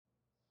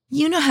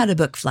You know how to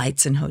book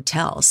flights and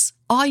hotels.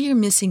 All you're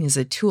missing is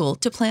a tool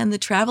to plan the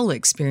travel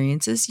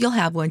experiences you'll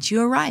have once you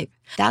arrive.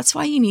 That's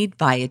why you need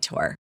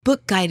Viator.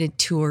 Book guided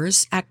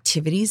tours,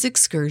 activities,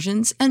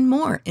 excursions, and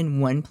more in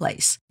one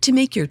place to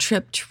make your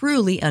trip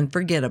truly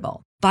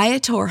unforgettable.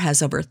 Viator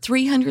has over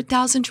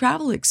 300,000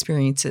 travel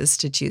experiences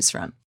to choose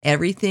from.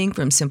 Everything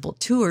from simple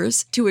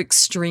tours to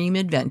extreme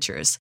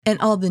adventures and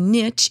all the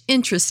niche,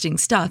 interesting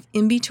stuff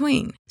in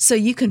between. So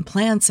you can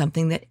plan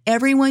something that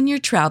everyone you're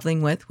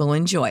traveling with will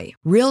enjoy.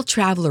 Real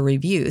traveler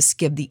reviews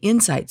give the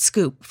inside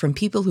scoop from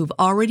people who've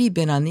already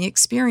been on the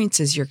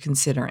experiences you're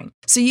considering.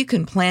 So you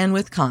can plan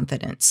with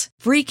confidence.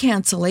 Free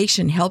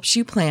cancellation helps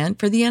you plan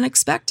for the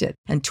unexpected.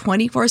 And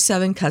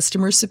 24/7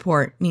 customer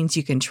support means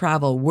you can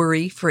travel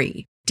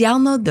worry-free.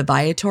 Download the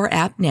Viator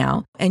app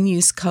now and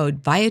use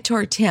code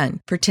Viator10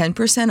 for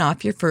 10%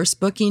 off your first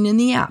booking in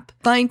the app.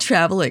 Find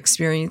travel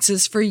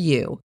experiences for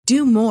you.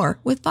 Do more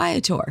with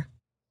Viator.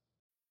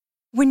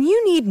 When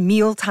you need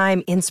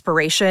mealtime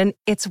inspiration,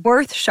 it's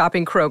worth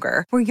shopping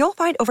Kroger, where you'll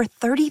find over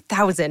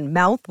 30,000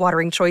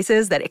 mouth-watering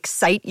choices that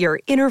excite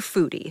your inner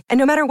foodie. And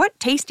no matter what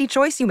tasty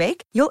choice you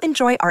make, you'll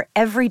enjoy our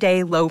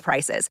everyday low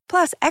prices,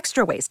 plus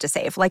extra ways to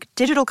save, like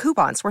digital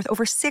coupons worth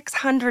over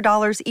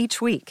 $600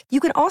 each week. You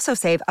can also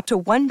save up to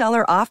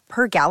 $1 off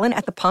per gallon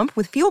at the pump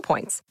with fuel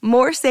points.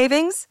 More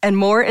savings and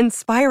more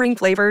inspiring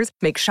flavors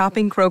make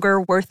shopping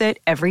Kroger worth it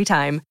every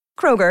time.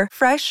 Kroger,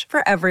 fresh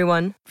for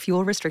everyone.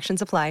 Fuel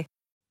restrictions apply.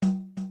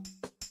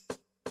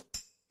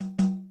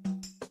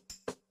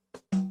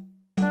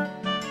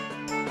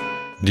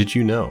 Did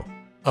you know?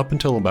 Up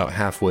until about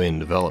halfway in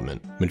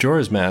development,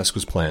 Majora's Mask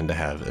was planned to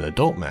have an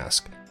adult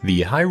Mask.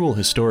 The Hyrule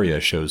Historia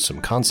shows some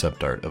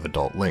concept art of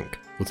adult Link,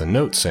 with a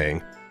note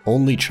saying,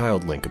 only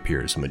child Link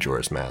appears in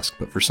Majora's Mask,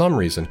 but for some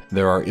reason,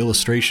 there are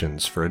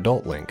illustrations for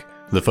adult Link.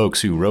 The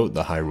folks who wrote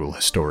the Hyrule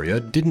Historia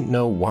didn't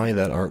know why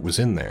that art was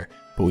in there,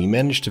 but we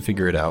managed to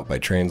figure it out by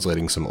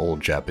translating some old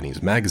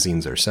Japanese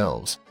magazines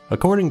ourselves.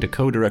 According to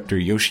co-director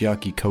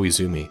Yoshiaki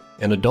Koizumi,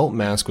 an adult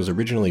mask was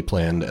originally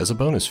planned as a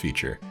bonus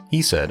feature.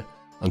 He said,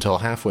 until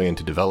halfway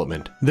into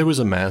development, there was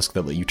a mask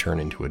that let you turn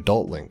into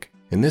adult Link.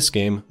 In this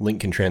game,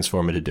 Link can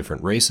transform into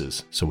different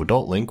races, so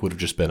adult Link would have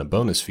just been a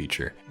bonus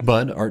feature.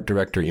 But art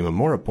director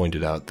Imamura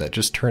pointed out that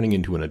just turning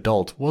into an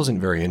adult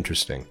wasn't very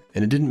interesting,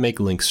 and it didn't make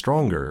Link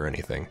stronger or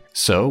anything.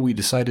 So we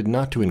decided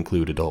not to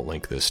include adult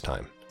Link this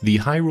time. The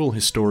Hyrule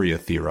Historia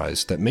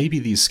theorized that maybe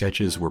these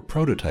sketches were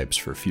prototypes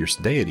for Fierce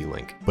Deity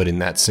Link, but in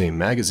that same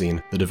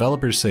magazine, the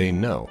developers say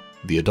no,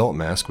 the adult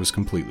mask was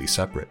completely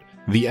separate.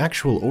 The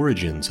actual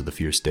origins of the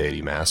Fierce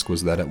Deity mask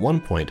was that at one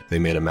point they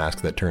made a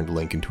mask that turned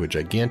Link into a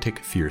gigantic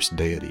fierce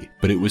deity,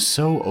 but it was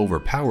so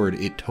overpowered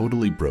it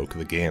totally broke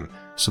the game,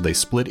 so they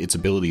split its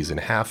abilities in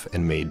half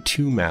and made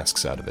two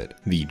masks out of it,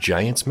 the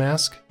Giant's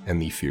Mask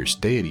and the Fierce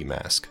Deity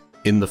Mask.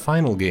 In the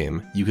final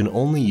game, you can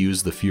only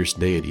use the Fierce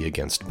Deity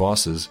against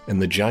bosses,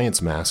 and the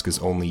Giant's Mask is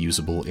only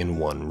usable in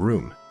one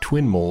room,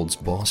 Twin Mold's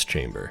boss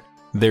chamber.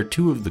 They're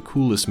two of the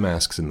coolest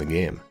masks in the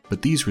game,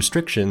 but these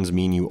restrictions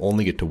mean you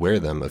only get to wear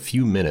them a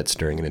few minutes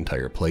during an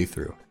entire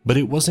playthrough. But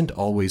it wasn't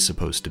always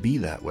supposed to be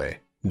that way.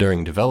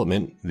 During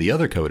development, the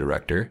other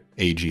co-director,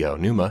 Eiji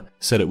Aonuma,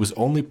 said it was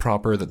only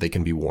proper that they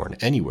can be worn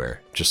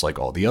anywhere, just like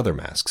all the other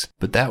masks,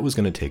 but that was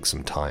going to take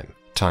some time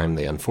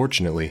they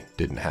unfortunately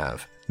didn't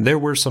have. There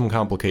were some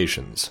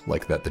complications,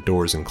 like that the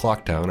doors in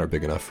Clocktown are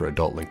big enough for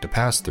adult Link to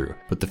pass through,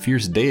 but the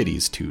Fierce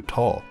Deity's too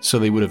tall, so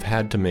they would have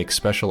had to make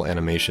special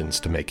animations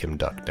to make him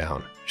duck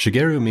down.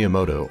 Shigeru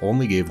Miyamoto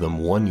only gave them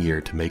 1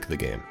 year to make the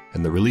game,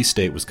 and the release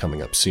date was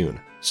coming up soon,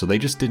 so they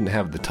just didn't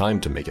have the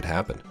time to make it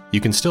happen. You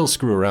can still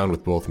screw around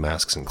with both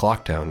masks in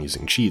Clocktown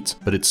using cheats,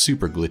 but it's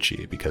super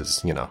glitchy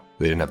because,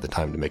 they didn't have the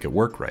time to make it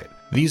work right.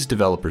 These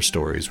developer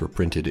stories were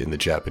printed in the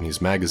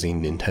Japanese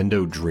magazine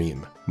Nintendo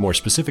Dream. More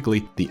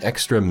specifically, the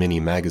extra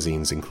mini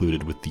magazines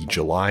included with the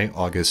July,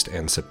 August,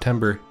 and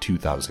September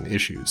 2000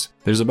 issues.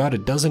 There's about a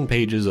dozen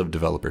pages of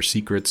developer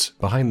secrets,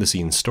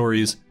 behind-the-scenes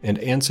stories, and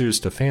answers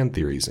to fan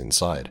theories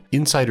inside.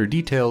 Insider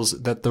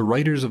details that the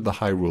writers of the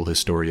Hyrule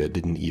Historia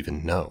didn't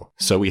even know.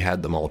 So we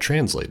had them all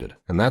translated,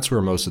 and that's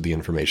where most of the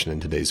information in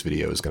today's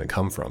video is going to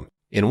come from.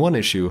 In one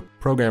issue,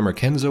 programmer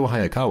Kenzo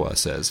Hayakawa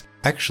says,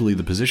 actually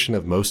the position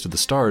of most of the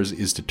stars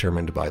is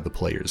determined by the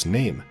player's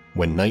name.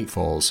 When night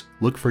falls,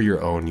 look for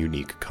your own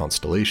unique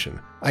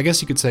constellation. I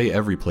guess you could say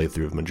every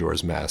playthrough of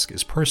Majora's Mask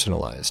is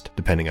personalized,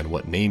 depending on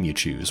what name you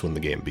choose when the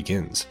game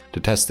begins.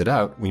 To test it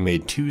out, we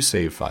made 2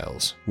 save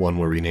files, one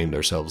where we named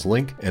ourselves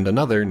Link, and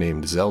another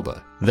named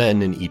Zelda.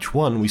 Then, in each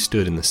one, we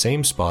stood in the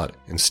same spot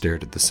and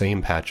stared at the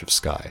same patch of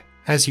sky.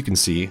 As you can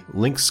see,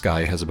 Link's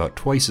sky has about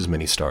twice as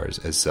many stars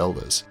as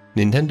Zelda's.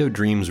 Nintendo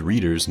Dream's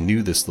readers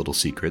knew this little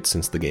secret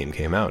since the game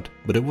came out,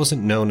 but it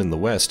wasn't known in the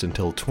West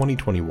until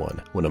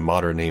 2021, when a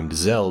modder named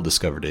Zell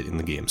discovered it in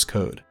the game's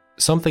code.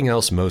 Something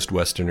else most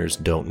Westerners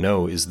don't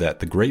know is that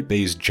the Great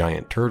Bay's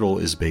giant turtle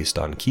is based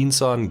on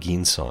Kinsan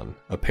Ginsan,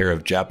 a pair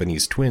of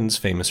Japanese twins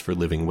famous for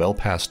living well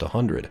past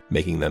 100,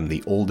 making them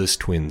the oldest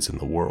twins in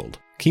the world.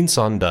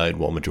 Keen-san died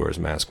while Majora's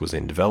Mask was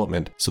in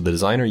development, so the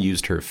designer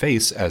used her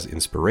face as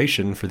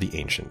inspiration for the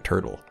ancient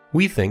turtle.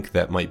 We think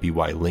that might be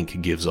why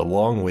Link gives a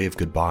long wave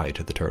goodbye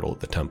to the turtle at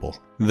the temple.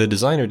 The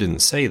designer didn't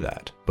say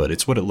that, but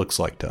it's what it looks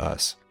like to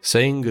us.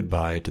 Saying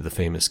goodbye to the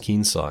famous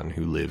Keen-san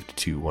who lived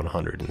to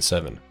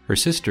 107. Her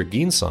sister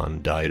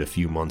Gin-san died a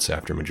few months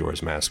after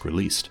Majora's Mask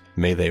released.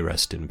 May they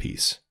rest in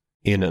peace.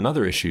 In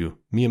another issue,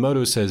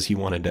 Miyamoto says he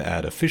wanted to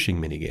add a fishing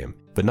minigame,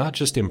 but not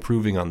just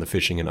improving on the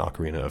fishing in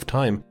Ocarina of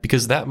Time,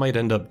 because that might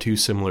end up too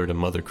similar to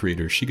Mother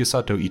creator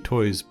Shigesato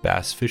Itoi's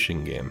bass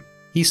fishing game.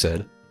 He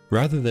said,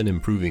 "Rather than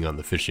improving on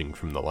the fishing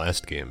from the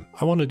last game,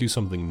 I want to do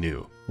something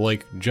new,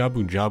 like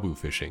Jabu Jabu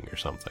fishing or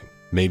something.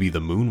 Maybe the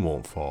moon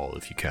won't fall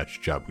if you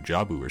catch Jabu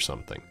Jabu or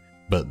something.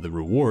 But the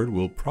reward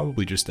will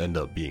probably just end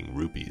up being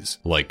rupees.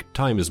 Like,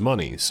 time is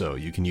money, so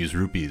you can use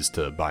rupees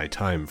to buy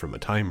time from a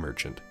time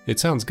merchant. It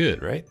sounds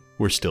good, right?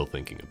 We're still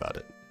thinking about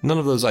it." None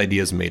of those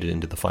ideas made it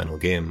into the final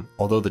game,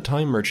 although the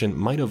time merchant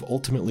might have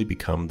ultimately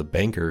become the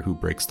banker who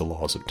breaks the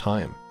laws of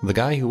time. The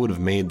guy who would have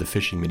made the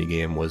fishing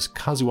minigame was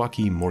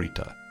Kazuaki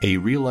Morita, a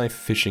real-life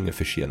fishing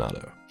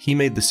aficionado. He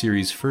made the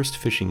series' first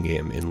fishing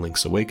game in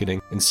Link's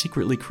Awakening and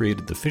secretly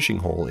created the fishing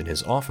hole in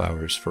his off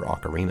hours for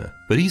Ocarina.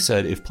 But he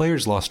said if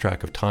players lost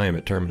track of time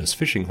at Terminus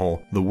Fishing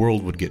Hole, the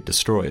world would get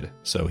destroyed,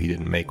 so he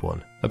didn't make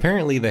one.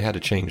 Apparently they had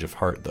a change of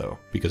heart though,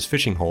 because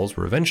fishing holes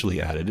were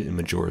eventually added in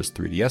Majora's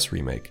 3DS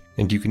remake,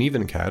 and you can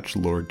even catch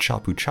Lord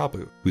Chapu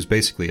Chapu, who's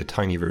basically a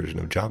tiny version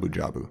of Jabu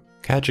Jabu.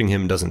 Catching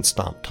him doesn't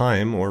stop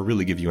time or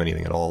really give you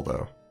anything at all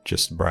though,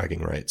 just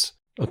bragging rights.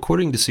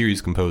 According to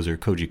series composer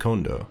Koji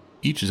Kondo,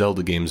 each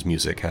Zelda game's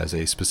music has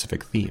a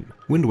specific theme.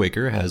 Wind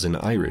Waker has an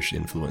Irish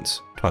influence,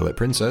 Twilight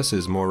Princess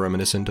is more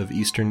reminiscent of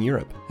Eastern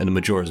Europe, and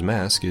Majora's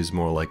Mask is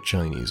more like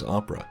Chinese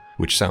opera,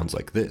 which sounds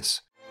like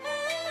this.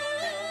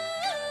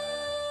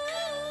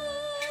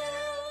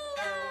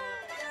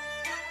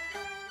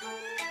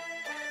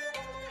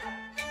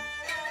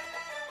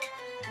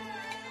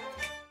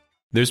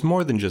 There's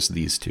more than just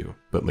these two,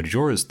 but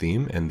Majora's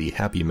theme and the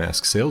Happy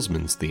Mask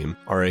Salesman's theme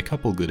are a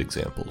couple good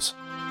examples.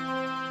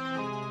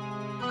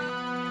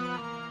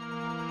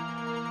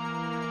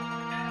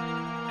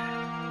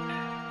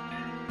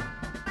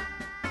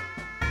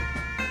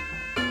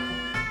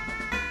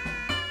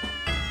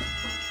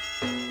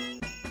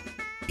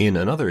 In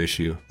another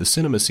issue, the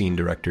cinema scene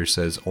director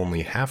says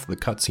only half the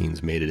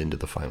cutscenes made it into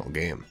the final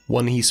game.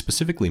 One he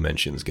specifically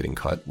mentions getting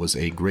cut was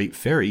a great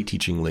fairy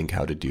teaching Link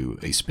how to do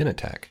a spin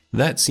attack.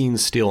 That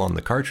scene's still on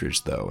the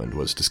cartridge though, and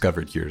was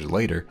discovered years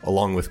later,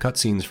 along with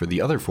cutscenes for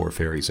the other 4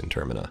 fairies in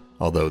Termina,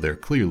 although they're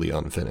clearly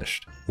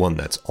unfinished. One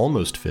that's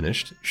almost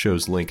finished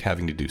shows Link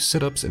having to do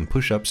sit-ups and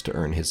push-ups to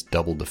earn his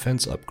double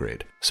defense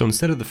upgrade. So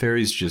instead of the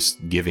fairies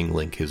just giving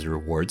Link his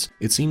rewards,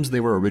 it seems they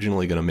were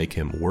originally going to make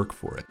him work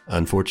for it.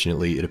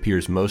 Unfortunately, it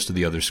appears most of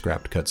the other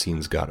scrapped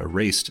cutscenes got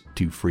erased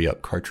to free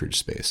up cartridge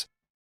space.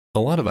 A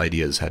lot of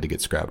ideas had to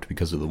get scrapped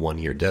because of the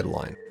 1-year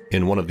deadline.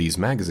 In one of these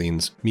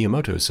magazines,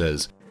 Miyamoto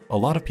says, "A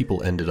lot of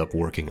people ended up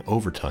working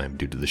overtime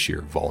due to the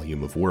sheer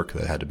volume of work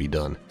that had to be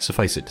done.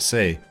 Suffice it to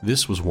say,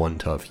 this was one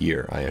tough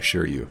year, I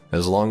assure you.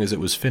 As long as it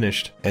was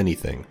finished,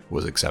 anything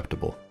was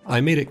acceptable."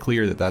 I made it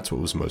clear that that's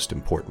what was most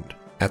important.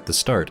 At the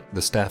start,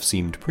 the staff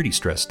seemed pretty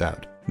stressed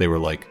out. They were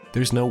like,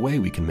 "There's no way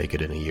we can make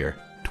it in a year."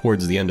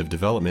 Towards the end of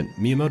development,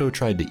 Miyamoto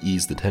tried to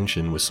ease the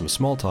tension with some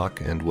small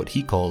talk and what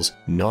he calls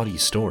naughty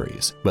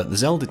stories, but the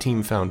Zelda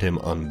team found him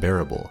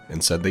unbearable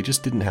and said they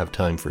just didn't have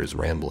time for his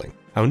rambling.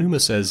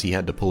 Aonuma says he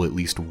had to pull at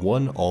least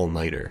one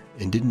all-nighter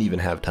and didn't even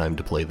have time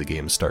to play the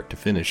game start to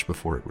finish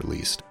before it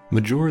released.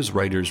 Majora's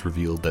writers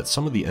revealed that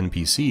some of the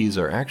NPCs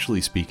are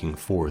actually speaking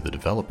for the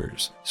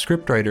developers.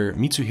 Scriptwriter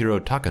Mitsuhiro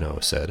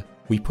Takano said,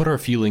 "We put our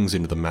feelings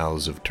into the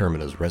mouths of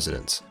Termina's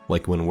residents.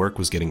 Like when work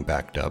was getting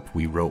backed up,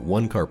 we wrote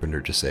one carpenter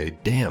to say,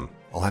 'Damn,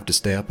 I'll have to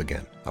stay up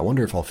again. I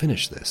wonder if I'll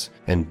finish this.'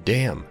 And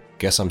 'Damn,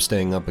 guess I'm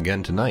staying up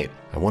again tonight.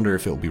 I wonder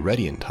if it'll be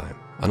ready in time.'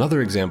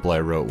 Another example I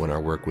wrote when our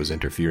work was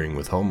interfering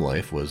with home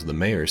life was the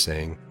mayor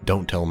saying,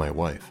 'Don't tell my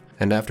wife.'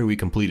 And after we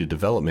completed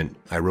development,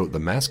 I wrote the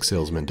mask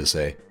salesman to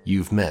say,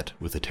 'You've met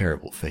with a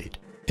terrible fate.'"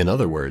 In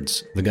other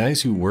words, the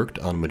guys who worked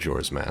on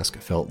Majora's Mask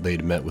felt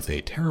they'd met with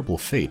a terrible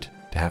fate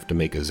to have to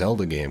make a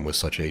Zelda game with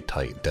such a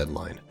tight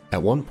deadline.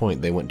 At one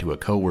point they went to a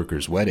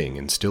co-worker's wedding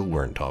and still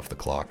weren't off the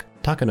clock.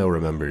 Takano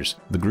remembers,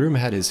 "The groom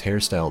had his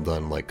hairstyle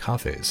done like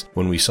Kafe's.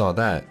 When we saw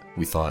that,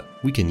 we thought,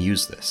 we can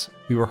use this.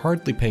 We were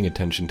hardly paying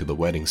attention to the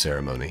wedding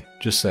ceremony,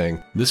 just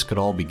saying, this could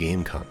all be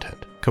game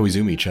content."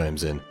 Koizumi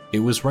chimes in, "It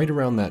was right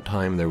around that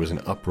time there was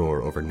an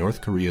uproar over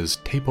North Korea's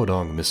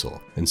Taepodong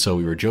missile, and so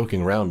we were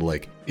joking around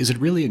like, is it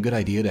really a good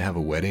idea to have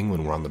a wedding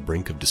when we're on the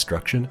brink of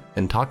destruction?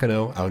 And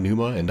Takano,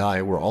 Aonuma, and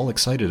I were all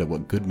excited at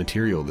what good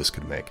material this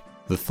could make.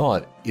 The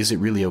thought, is it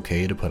really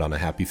okay to put on a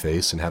happy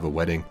face and have a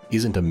wedding?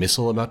 Isn't a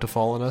missile about to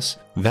fall on us?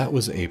 That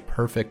was a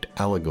perfect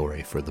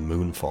allegory for the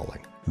moon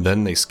falling."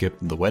 Then they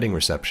skipped the wedding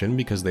reception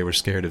because they were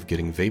scared of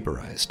getting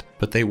vaporized.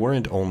 But they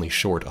weren't only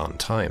short on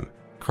time.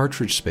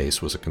 Cartridge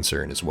space was a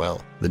concern as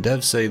well. The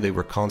devs say they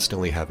were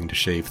constantly having to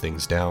shave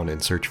things down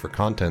and search for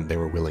content they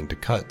were willing to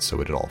cut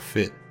so it'd all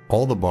fit.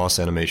 All the boss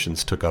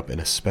animations took up an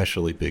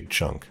especially big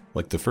chunk,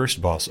 like the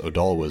first boss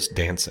Odalwa's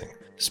dancing.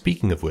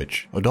 Speaking of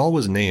which,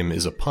 Odalwa's name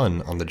is a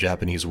pun on the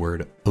Japanese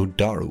word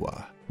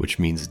Odaruwa, which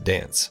means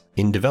dance.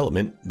 In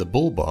development, the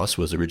bull boss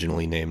was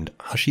originally named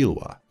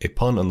Hashilwa, a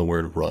pun on the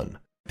word run,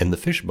 and the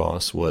fish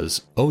boss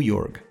was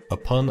Oyorg, a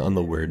pun on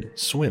the word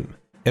swim.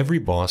 Every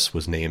boss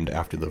was named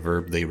after the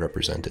verb they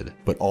represented,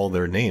 but all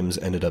their names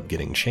ended up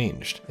getting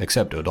changed,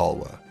 except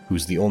Odalwa,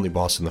 who's the only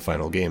boss in the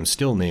final game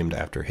still named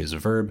after his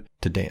verb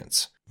to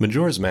dance.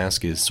 Majora's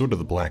Mask is sort of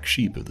the black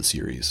sheep of the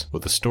series,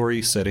 with a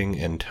story, setting,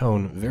 and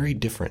tone very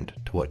different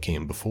to what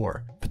came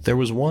before. But there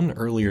was one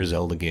earlier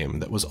Zelda game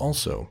that was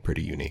also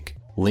pretty unique,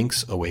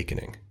 Link's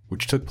Awakening,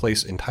 which took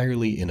place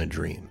entirely in a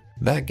dream.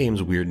 That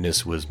game's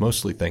weirdness was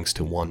mostly thanks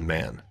to one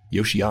man,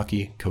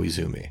 Yoshiaki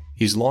Koizumi.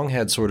 He's long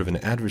had sort of an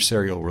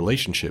adversarial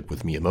relationship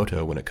with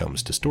Miyamoto when it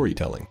comes to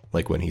storytelling,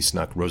 like when he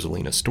snuck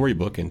Rosalina's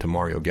storybook into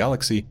Mario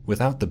Galaxy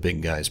without the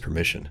big guy's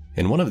permission.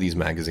 In one of these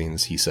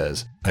magazines, he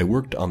says, "I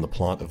worked on the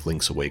plot of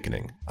Link's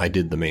Awakening. I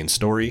did the main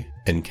story,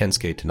 and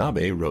Kensuke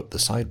Tanabe wrote the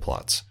side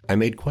plots. I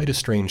made quite a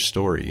strange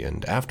story,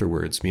 and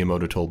afterwards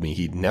Miyamoto told me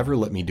he'd never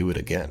let me do it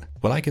again.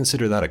 But I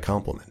consider that a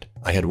compliment.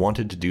 I had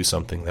wanted to do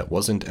something that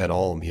wasn't at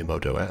all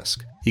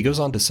Miyamoto-esque." He goes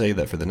on to say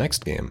that for the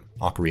next game,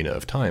 Ocarina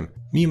of Time,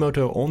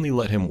 Miyamoto only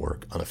let him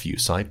work on a few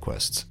side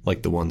quests,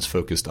 like the ones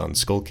focused on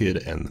Skull Kid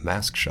and the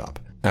Mask Shop.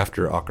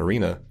 After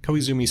Ocarina,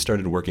 Koizumi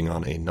started working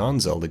on a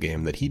non-Zelda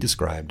game that he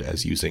described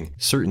as using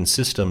certain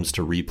systems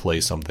to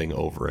replay something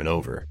over and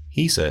over.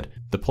 He said,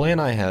 "The plan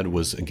I had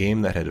was a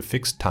game that had a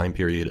fixed time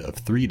period of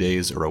 3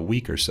 days or a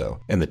week or so,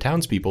 and the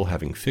townspeople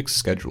having fixed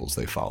schedules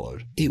they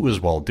followed. It was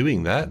while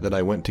doing that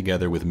I went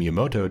together with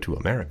Miyamoto to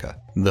America.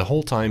 The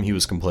whole time he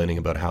was complaining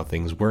about how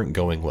things weren't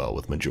going well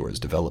with Majora's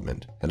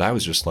development, and I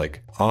was just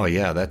like, oh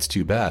yeah, that's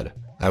too bad.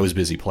 I was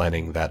busy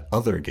planning that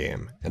other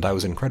game, and I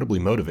was incredibly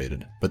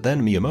motivated. But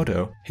then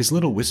Miyamoto, his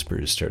little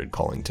whispers started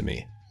calling to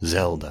me,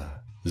 Zelda,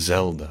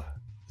 Zelda,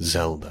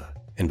 Zelda.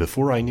 And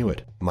before I knew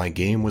it, my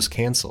game was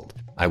cancelled.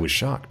 I was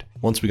shocked.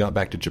 Once we got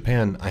back to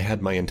Japan, I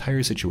had my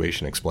entire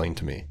situation explained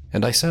to me,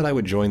 and I said I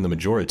would join the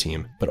Majora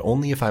team, but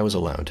only if I was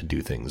allowed to do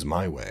things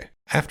my way.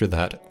 After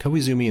that,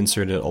 Koizumi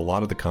inserted a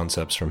lot of the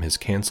concepts from his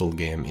cancelled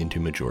game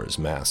into Majora's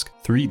Mask.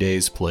 3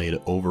 days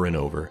played over and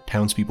over,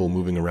 townspeople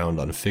moving around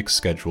on fixed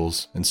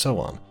schedules, and so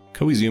on.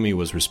 Koizumi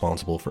was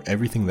responsible for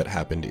everything that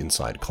happened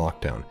inside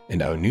Clocktown,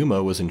 and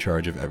Aonuma was in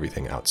charge of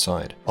everything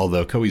outside,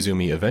 although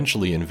Koizumi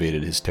eventually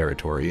invaded his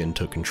territory and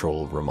took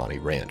control of Romani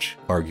Ranch,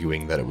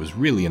 arguing that it was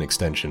really an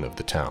extension of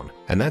the town.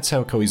 And that's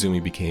how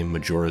Koizumi became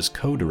Majora's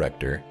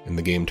co-director, and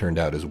the game turned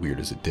out as weird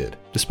as it did,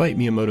 despite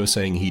Miyamoto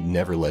saying he'd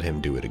never let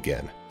him do it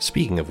again.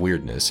 Speaking of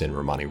weirdness in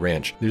Romani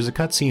Ranch, there's a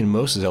cutscene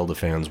most Zelda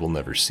fans will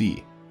never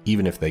see,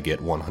 even if they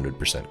get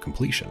 100%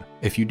 completion.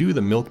 If you do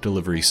the milk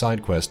delivery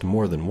side quest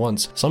more than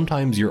once,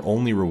 sometimes you're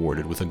only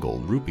rewarded with a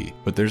gold rupee,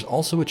 but there's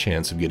also a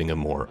chance of getting a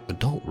more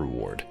adult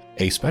reward.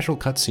 A special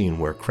cutscene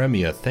where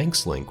Cremia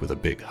thanks Link with a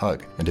big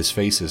hug, and his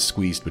face is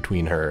squeezed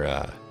between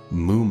her,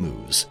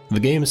 moo-moos. The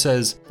game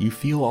says, "You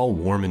feel all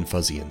warm and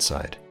fuzzy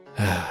inside."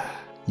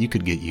 You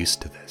could get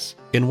used to this.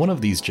 In one of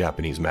these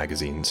Japanese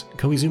magazines,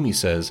 Koizumi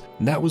says,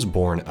 "That was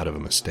born out of a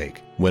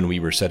mistake. When we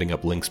were setting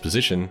up Link's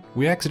position,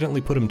 we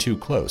accidentally put him too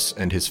close,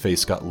 and his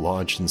face got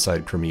lodged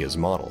inside Cremia's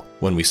model.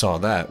 When we saw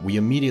that, we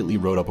immediately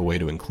wrote up a way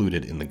to include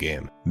it in the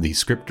game. The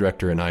script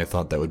director and I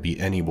thought that would be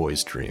any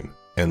boy's dream."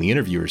 And the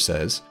interviewer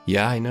says,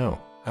 "Yeah, I know.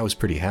 I was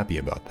pretty happy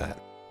about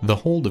that." The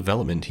whole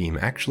development team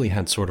actually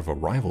had sort of a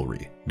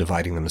rivalry,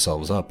 dividing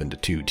themselves up into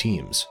two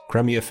teams,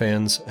 Cremia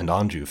fans and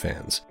Anju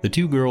fans. The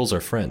two girls are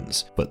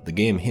friends, but the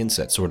game hints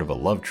at sort of a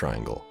love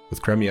triangle,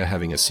 with Cremia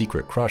having a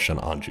secret crush on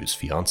Anju's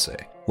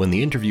fiancé. When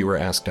the interviewer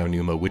asked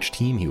Aonuma which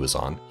team he was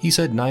on, he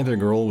said neither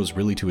girl was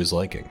really to his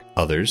liking.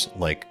 Others,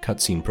 like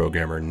cutscene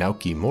programmer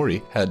Naoki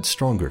Mori, had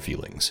stronger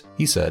feelings.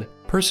 He said,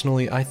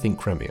 "Personally, I think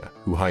Cremia,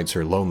 who hides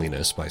her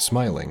loneliness by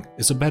smiling,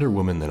 is a better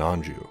woman than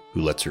Anju,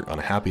 who lets her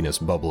unhappiness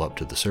bubble up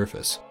to the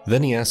surface."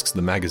 Then he asks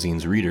the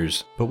magazine's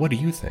readers, "But what do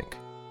you think?"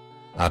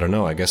 I don't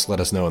know, I guess let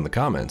us know in the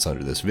comments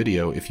under this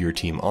video if you're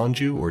Team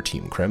Anju or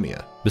Team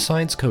Cremia.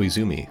 Besides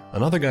Koizumi,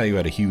 another guy who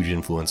had a huge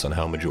influence on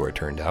how Majora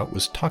turned out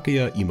was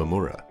Takeya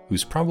Imamura,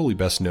 who's probably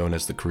best known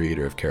as the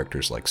creator of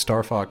characters like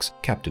Star Fox,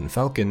 Captain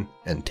Falcon,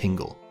 and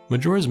Tingle.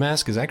 Majora's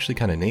Mask is actually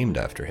kind of named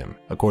after him.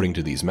 According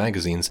to these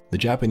magazines, the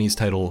Japanese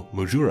title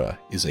Majora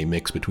is a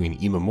mix between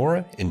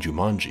Imamura and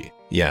Jumanji.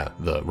 Yeah,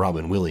 the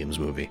Robin Williams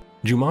movie.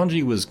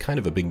 Jumanji was kind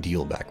of a big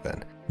deal back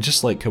then.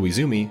 Just like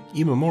Koizumi,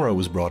 Imamura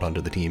was brought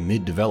onto the team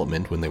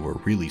mid-development when they were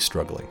really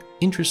struggling.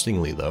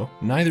 Interestingly though,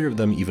 neither of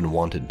them even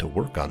wanted to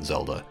work on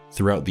Zelda.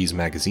 Throughout these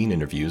magazine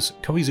interviews,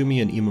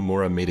 Koizumi and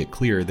Imamura made it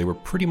clear they were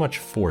pretty much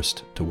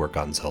forced to work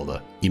on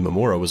Zelda.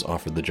 Imamura was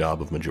offered the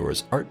job of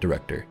Majora's art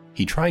director.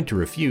 He tried to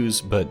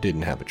refuse, but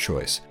didn't have a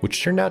choice,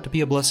 which turned out to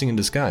be a blessing in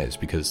disguise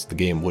because the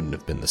game wouldn't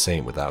have been the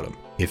same without him.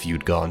 If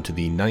you'd gone to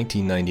the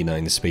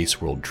 1999 Space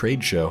World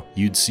trade show,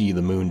 you'd see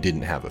the moon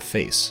didn't have a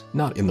face,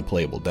 not in the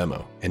playable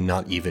demo, and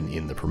not even even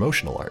in the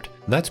promotional art.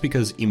 That's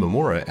because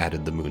Imamura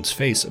added the moon's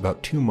face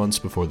about 2 months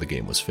before the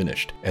game was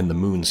finished, and the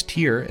moon's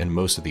tear and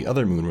most of the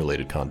other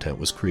moon-related content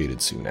was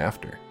created soon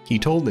after. He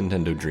told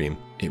Nintendo Dream,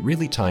 "It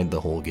really tied the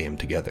whole game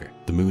together.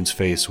 The moon's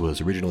face was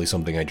originally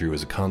something I drew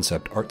as a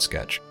concept art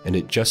sketch, and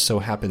it just so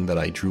happened that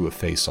I drew a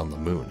face on the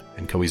moon,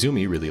 and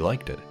Koizumi really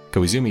liked it.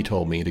 Koizumi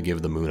told me to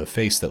give the moon a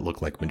face that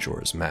looked like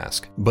Majora's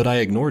Mask, but I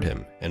ignored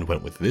him and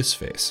went with this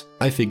face.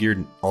 I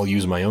figured I'll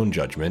use my own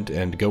judgment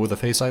and go with a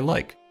face I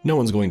like. No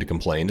one's going to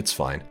complain, it's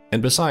fine.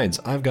 And besides,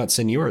 I've got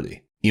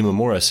seniority."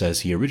 Imamura says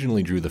he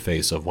originally drew the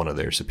face of one of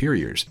their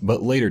superiors,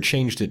 but later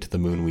changed it to the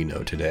moon we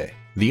know today.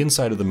 The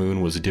inside of the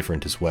moon was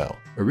different as well.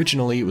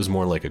 Originally, it was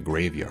more like a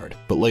graveyard,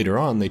 but later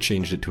on they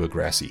changed it to a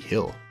grassy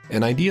hill.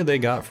 An idea they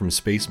got from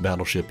space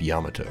battleship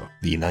Yamato,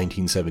 the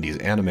 1970s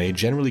anime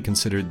generally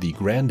considered the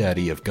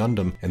granddaddy of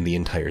Gundam and the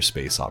entire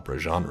space opera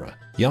genre.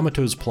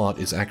 Yamato's plot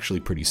is actually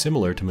pretty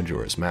similar to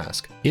Majora's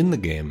Mask. In the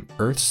game,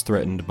 Earth's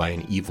threatened by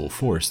an evil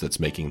force that's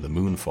making the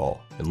moon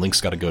fall, and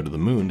Link's gotta go to the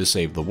moon to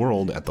save the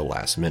world at the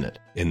last minute.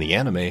 In the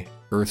anime,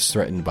 Earth's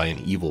threatened by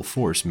an evil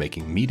force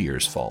making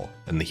meteors fall,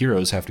 and the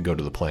heroes have to go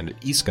to the planet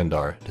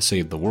Iskandar to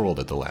save the world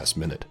at the last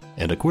minute.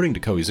 And according to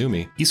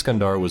Koizumi,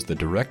 Iskandar was the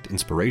direct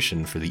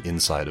inspiration for the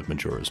inside of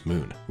Majora's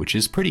moon, which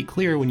is pretty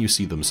clear when you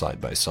see them side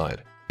by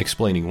side.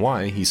 Explaining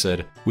why, he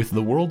said, "With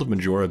the world of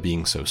Majora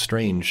being so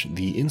strange,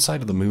 the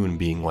inside of the moon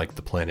being like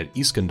the planet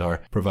Iskandar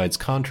provides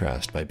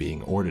contrast by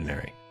being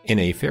ordinary. In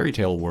a fairy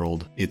tale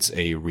world, it's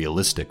a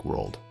realistic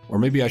world, or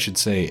maybe I should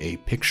say a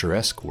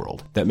picturesque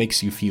world, that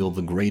makes you feel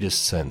the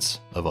greatest sense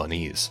of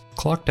unease."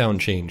 Clocktown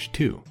changed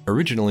too.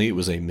 Originally, it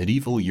was a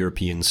medieval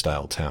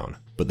European-style town,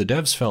 but the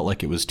devs felt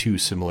like it was too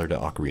similar to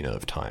Ocarina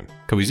of Time.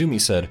 Koizumi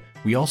said,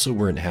 "We also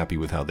weren't happy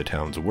with how the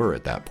towns were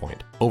at that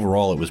point.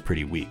 Overall, it was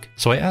pretty weak.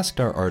 So I asked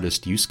our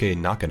artist Yusuke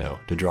Nakano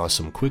to draw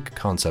some quick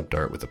concept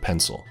art with a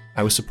pencil.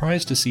 I was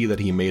surprised to see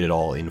that he made it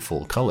all in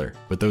full color,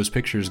 but those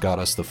pictures got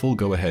us the full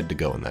go-ahead to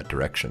go in that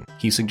direction.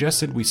 He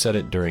suggested we set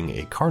it during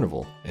a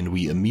carnival, and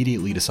we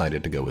immediately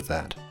decided to go with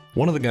that."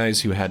 One of the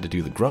guys who had to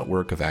do the grunt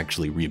work of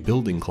actually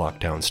rebuilding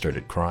Clocktown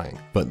started crying,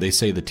 but they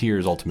say the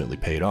tears ultimately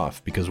paid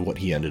off because what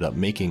he ended up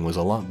making was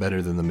a lot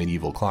better than the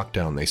medieval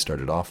Clocktown they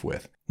started off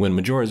with. When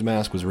Majora's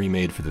Mask was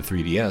remade for the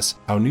 3DS,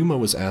 Aonuma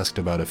was asked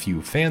about a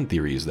few fan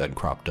theories that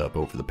cropped up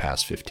over the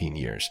past 15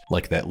 years,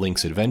 like that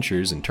Link's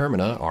adventures in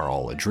Termina are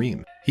all a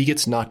dream. He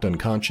gets knocked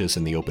unconscious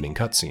in the opening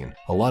cutscene.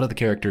 A lot of the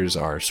characters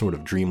are sort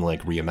of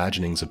dreamlike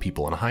reimaginings of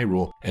people in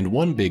Hyrule, and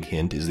one big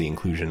hint is the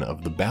inclusion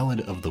of the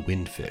Ballad of the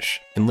Windfish.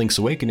 In Link's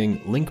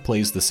Awakening, Link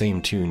plays the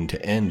same tune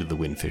to end the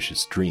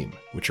Windfish's dream,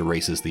 which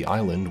erases the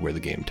island where the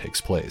game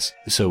takes place.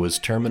 So is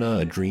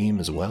Termina a dream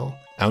as well?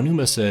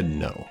 Aonuma said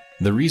no.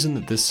 The reason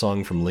that this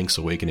song from Link's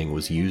Awakening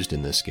was used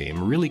in this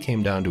game really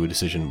came down to a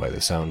decision by the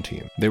sound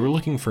team. They were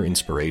looking for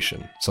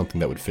inspiration, something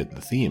that would fit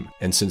the theme,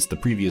 and since the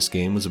previous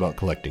game was about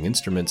collecting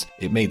instruments,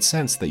 it made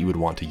sense that you would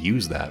want to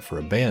use that for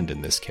a band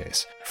in this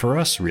case. For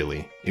us,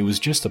 really, it was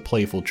just a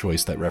playful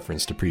choice that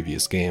referenced a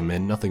previous game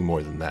and nothing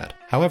more than that.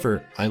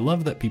 However, I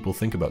love that people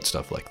think about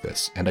stuff like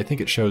this, and I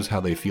think it shows how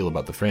they feel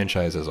about the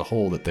franchise as a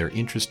whole that they're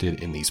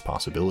interested in these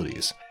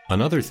possibilities.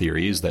 Another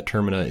theory is that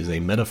Termina is a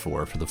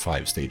metaphor for the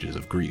 5 stages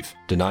of grief: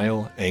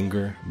 denial,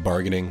 anger,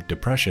 bargaining,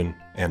 depression,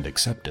 and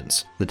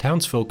acceptance. The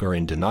townsfolk are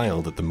in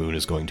denial that the moon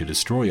is going to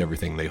destroy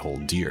everything they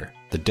hold dear.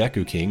 The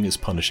Deku King is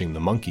punishing the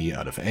monkey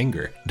out of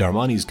anger.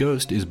 Darmani's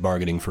ghost is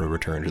bargaining for a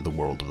return to the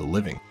world of the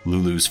living.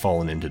 Lulu's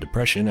fallen into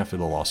depression after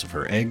the loss of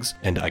her eggs,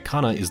 and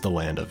Ikana is the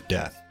land of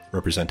death,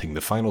 representing the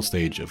final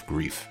stage of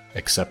grief,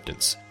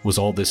 acceptance. Was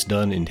all this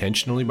done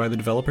intentionally by the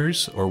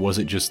developers, or was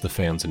it just the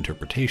fans'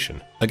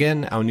 interpretation?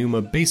 Again,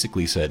 Aonuma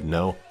basically said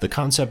no, the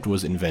concept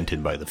was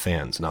invented by the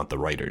fans, not the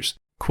writers.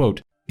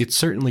 Quote, "It's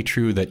certainly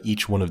true that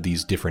each one of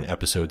these different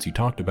episodes you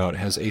talked about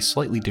has a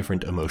slightly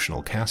different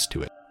emotional cast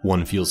to it.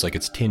 One feels like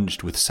it's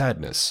tinged with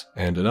sadness,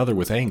 and another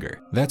with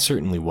anger. That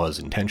certainly was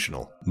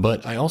intentional.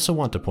 But I also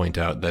want to point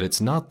out that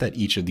it's not that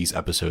each of these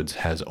episodes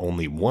has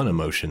only one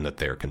emotion that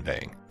they're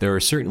conveying. There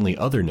are certainly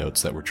other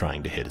notes that we're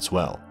trying to hit as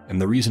well.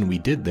 And the reason we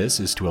did this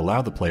is to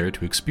allow the player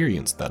to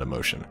experience that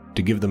emotion,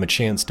 to give them a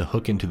chance to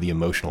hook into the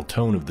emotional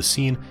tone of the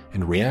scene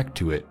and react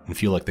to it and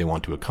feel like they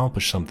want to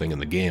accomplish something in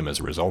the game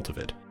as a result of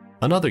it."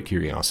 Another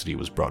curiosity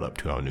was brought up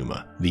to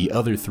Aonuma. The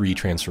other 3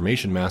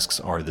 transformation masks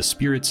are the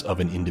spirits of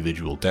an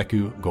individual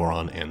Deku,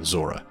 Goron, and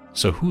Zora.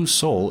 So whose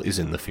soul is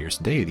in the Fierce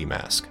Deity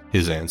mask?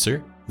 His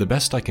answer? The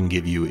best I can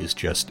give you is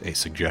just a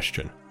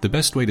suggestion. The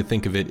best way to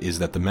think of it is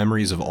that the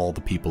memories of all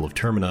the people of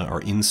Termina are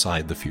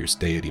inside the Fierce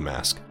Deity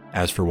mask.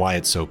 As for why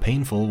it's so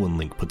painful when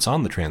Link puts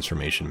on the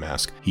transformation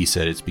mask, he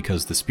said it's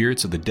because the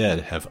spirits of the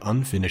dead have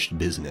unfinished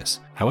business.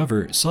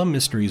 However, some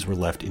mysteries were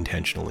left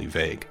intentionally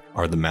vague.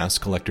 Are the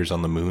mask collectors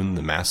on the moon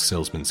the mask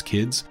salesman's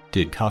kids?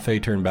 Did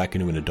Kafei turn back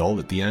into an adult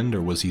at the end,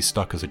 or was he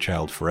stuck as a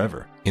child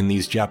forever? In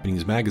these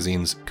Japanese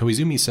magazines,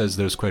 Koizumi says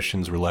those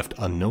questions were left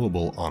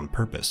unknowable on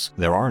purpose.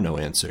 There are no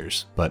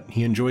answers, but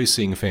he enjoys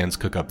seeing fans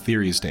cook up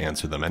theories to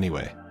answer them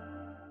anyway.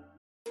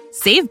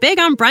 Save big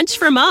on brunch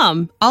for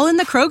mom, all in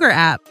the Kroger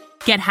app.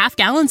 Get half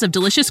gallons of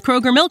delicious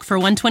Kroger milk for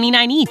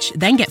 $1.29 each.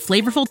 Then get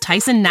flavorful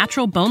Tyson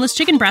natural boneless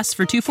chicken breasts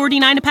for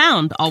 $2.49 a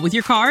pound, all with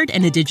your card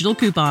and a digital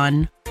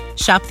coupon.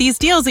 Shop these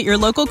deals at your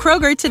local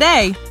Kroger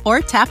today, or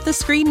tap the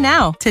screen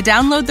now to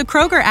download the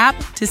Kroger app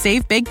to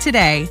save big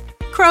today.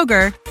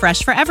 Kroger,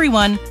 fresh for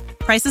everyone.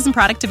 Prices and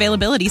product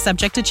availability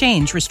subject to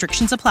change.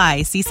 Restrictions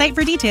apply. See site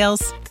for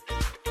details.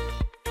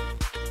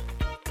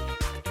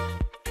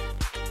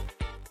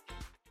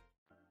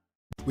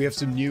 We have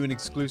some new and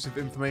exclusive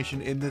information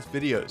in this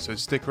video, so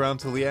stick around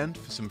till the end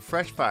for some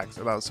fresh facts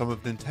about some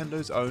of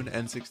Nintendo's own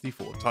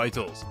N64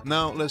 titles.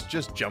 Now, let's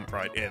just jump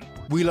right in.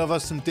 We love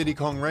us some Diddy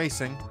Kong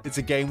Racing. It's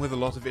a game with a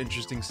lot of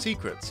interesting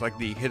secrets, like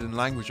the hidden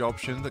language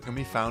option that can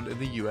be found in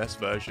the US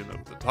version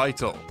of the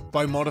title.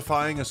 By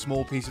modifying a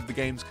small piece of the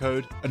game's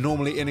code, a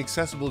normally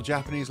inaccessible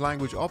Japanese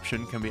language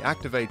option can be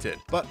activated,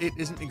 but it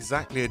isn't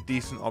exactly a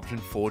decent option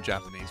for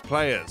Japanese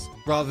players.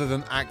 Rather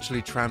than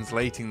actually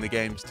translating the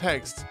game's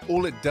text,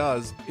 all it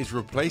does is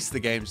replace the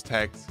game's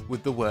text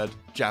with the word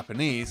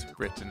Japanese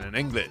written in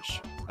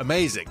English.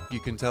 Amazing, you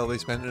can tell they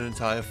spent an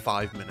entire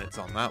 5 minutes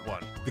on that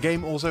one. The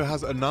game also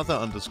has another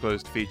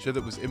undisclosed feature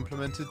that was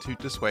implemented to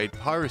dissuade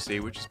piracy,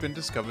 which has been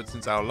discovered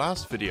since our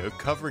last video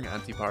covering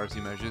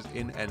anti-piracy measures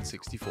in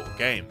N64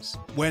 games.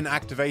 When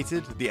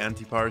activated, the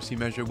anti-piracy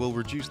measure will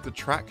reduce the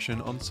traction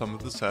on some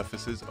of the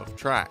surfaces of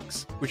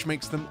tracks, which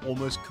makes them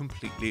almost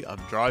completely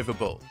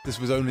undrivable. This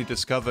was only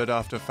discovered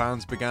after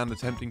fans began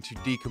attempting to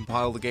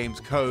decompile the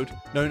game's code,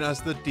 known as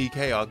the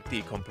DKArch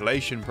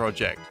Decompilation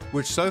Project,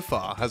 which so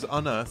far has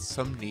unearthed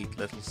some neat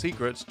little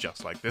secrets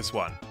just like this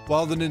one.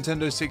 While the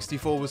Nintendo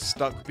 64 was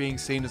stuck being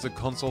seen as a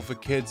console for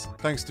kids,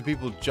 thanks to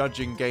people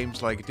judging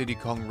games like Diddy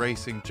Kong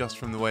Racing just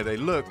from the way they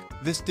look,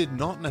 this did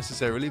not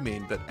necessarily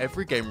mean that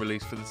every game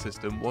released for the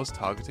system was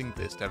targeting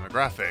this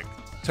demographic.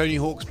 Tony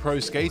Hawk's Pro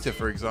Skater,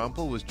 for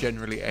example, was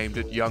generally aimed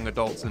at young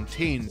adults and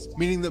teens,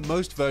 meaning that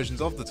most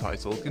versions of the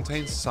title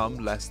contain some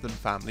less than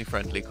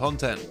family-friendly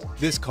content.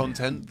 This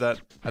content that,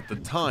 at the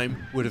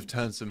time, would have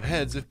turned some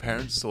heads if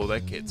parents saw their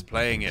kids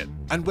playing it.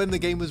 And when the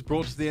game was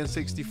brought to the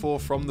N64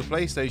 from the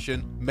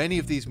PlayStation, many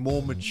of these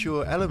more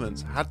mature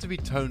elements had to be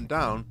toned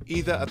down,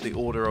 either at the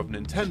order of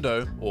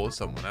Nintendo or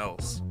someone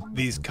else.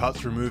 These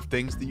cuts removed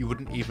things that you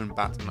wouldn't even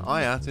bat an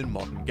eye at in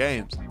modern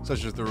games,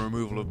 such as the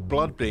removal of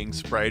blood being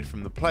sprayed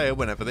from the player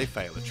whenever they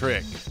fail a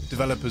trick.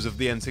 Developers of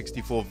the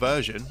N64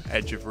 version,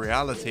 Edge of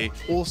Reality,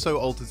 also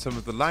altered some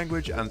of the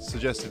language and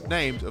suggested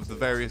names of the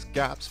various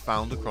gaps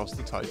found across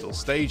the title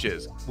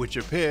stages, which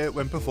appear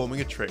when performing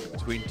a trick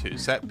between two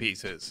set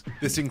pieces.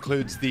 This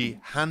includes the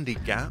Handy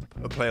Gap,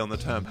 a play on the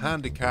term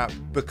handicap,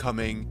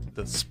 becoming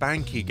the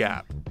Spanky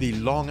Gap. The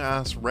Long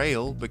Ass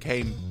Rail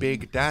became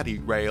Big Daddy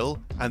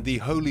Rail, and the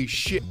Holy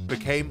Shit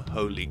became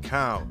Holy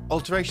Cow.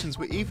 Alterations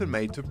were even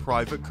made to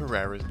Private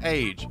Carrera's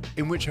age,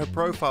 in which her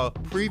profile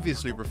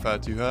previously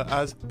referred to her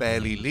as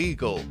barely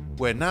legal,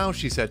 where now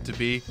she's said to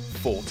be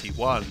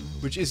 41,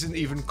 which isn't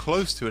even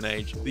close to an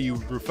age that you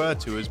would refer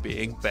to as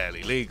being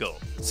barely legal.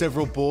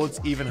 Several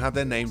boards even had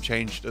their name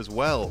changed as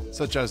well,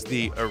 such as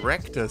the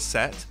Erector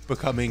set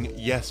becoming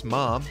Yes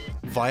Mom,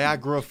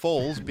 Viagra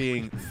Falls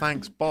being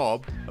Thanks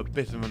Bob, a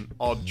bit of an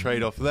odd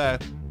trade-off there,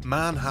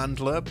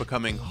 Manhandler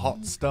becoming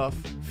Hot Stuff,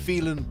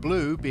 Feelin'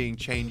 Blue being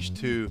changed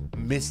to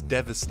Miss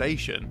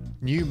Devastation,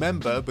 New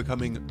Member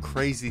becoming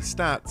Crazy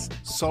Stats,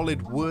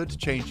 Solid Wood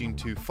changing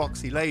to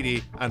Foxy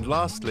Lady, and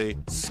lastly,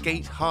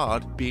 Skate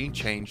Hard being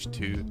changed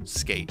to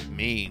Skate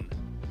Mean.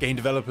 Game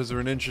developers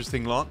are an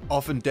interesting lot,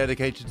 often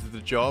dedicated to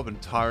the job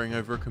and tiring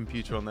over a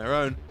computer on their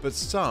own, but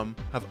some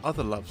have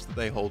other loves that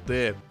they hold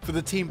dear. For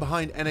the team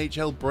behind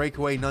NHL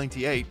Breakaway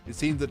 98, it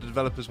seemed that the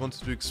developers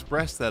wanted to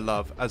express their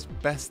love as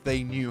best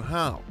they knew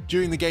how.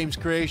 During the game's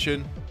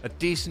creation, a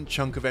decent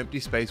chunk of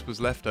empty space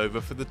was left over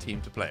for the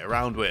team to play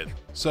around with.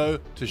 So,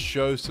 to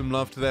show some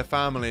love to their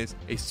families,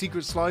 a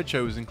secret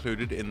slideshow was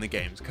included in the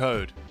game's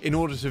code. In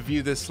order to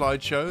view this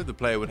slideshow, the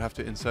player would have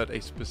to insert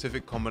a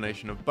specific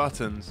combination of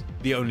buttons.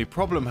 The only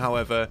problem,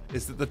 however,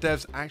 is that the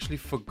devs actually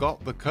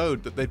forgot the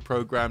code that they'd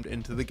programmed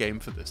into the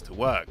game for this to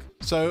work.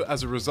 So,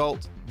 as a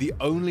result, the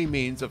only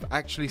means of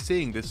actually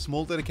seeing this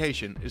small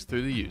dedication is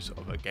through the use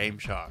of a Game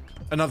Shark.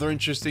 Another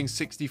interesting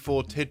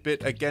 64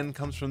 tidbit again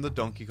comes from the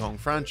Donkey Kong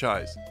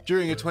franchise.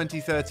 During a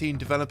 2013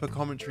 developer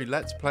commentary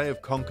Let's Play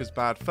of Conker's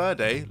Bad Fur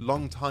Day,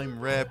 longtime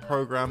Rare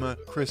programmer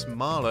Chris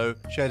Marlowe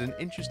shared an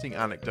interesting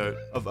anecdote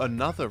of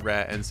another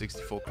Rare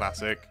N64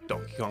 classic,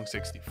 Donkey Kong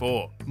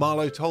 64.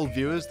 Marlowe told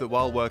viewers that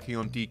while working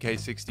on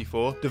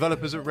DK64,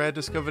 developers at Rare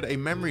discovered a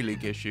memory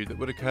leak issue that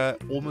would occur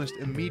almost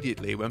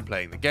immediately when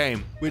playing the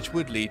game, which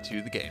would lead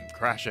to the game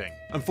crashing.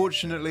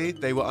 Unfortunately,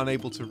 they were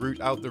unable to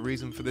root out the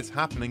reason for this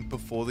happening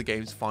before the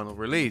game's final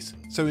release,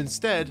 so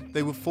instead,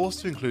 they were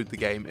forced to include the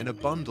game in a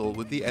bundle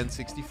with the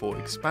N64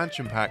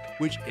 expansion pack,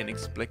 which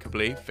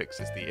inexplicably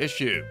fixes the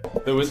issue.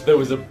 There was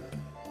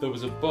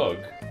a bug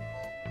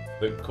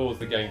that caused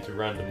the game to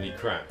randomly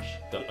crash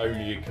that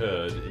only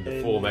occurred in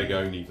the 4 meg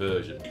only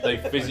version.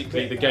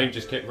 The game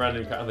just kept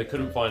randomly crashing and they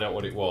couldn't find out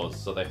what it was,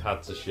 so they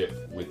had to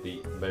ship with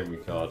the memory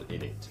card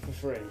in it. For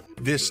free.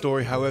 This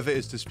story, however,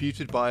 is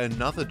disputed by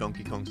another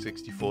Donkey Kong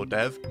 64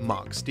 dev,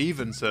 Mark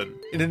Stevenson.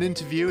 In an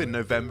interview in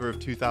November of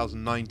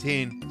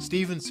 2019,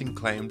 Stevenson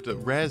claimed that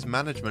Rare's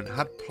management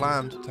had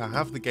planned to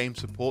have the game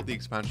support the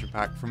expansion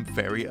pack from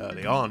very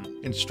early on,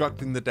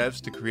 instructing the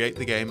devs to create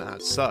the game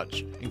as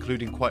such,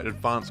 including quite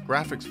advanced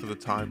graphics for the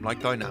time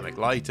like dynamic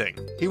lighting.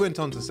 He went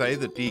on to say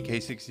that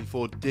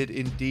DK64 did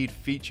indeed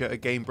feature a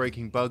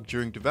game-breaking bug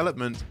during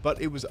development,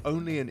 but it was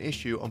only an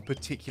issue on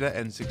particular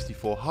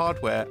N64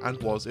 hardware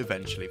and was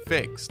eventually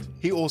fixed.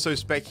 He also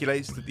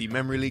speculates that the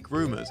memory leak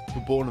rumours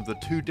were born of the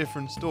two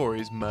different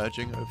stories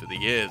merging over the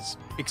years.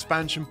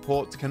 Expansion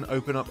ports can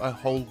open up a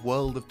whole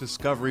world of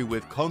discovery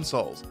with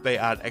consoles. They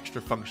add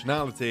extra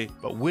functionality,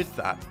 but with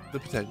that, the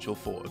potential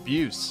for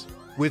abuse.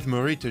 With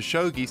Morita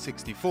Shogi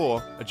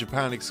 64, a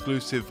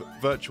Japan-exclusive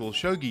virtual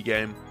shogi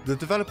game, the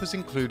developers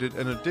included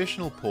an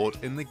additional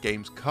port in the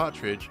game's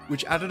cartridge,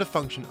 which added a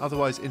function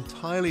otherwise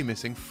entirely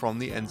missing from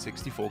the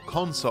N64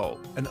 console,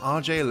 an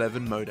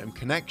RJ11 modem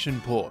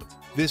connection port.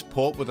 This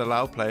port would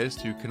allow players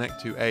to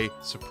connect to a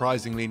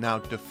surprisingly now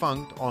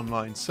defunct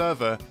online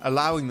server,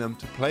 allowing them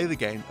to play the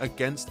game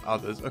against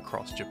others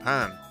across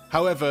Japan.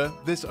 However,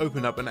 this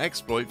opened up an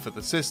exploit for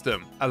the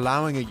system,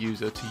 allowing a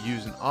user to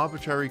use an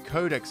arbitrary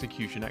code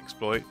execution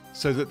exploit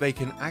so that they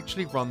can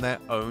actually run their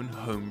own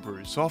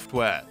homebrew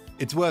software.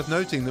 It's worth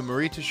noting that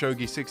Morita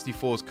Shogi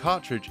 64's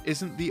cartridge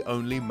isn't the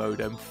only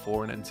modem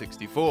for an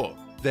N64.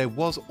 There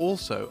was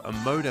also a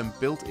modem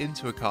built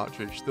into a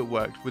cartridge that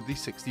worked with the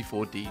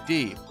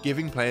 64DD,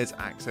 giving players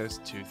access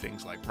to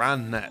things like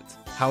RANDnet.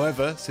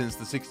 However, since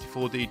the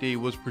 64DD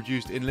was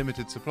produced in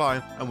limited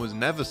supply and was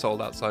never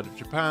sold outside of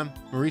Japan,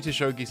 Morita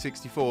Shogi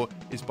 64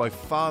 is by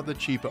far the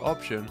cheaper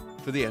option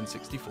for the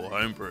N64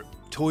 homebrew.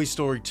 Toy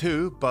Story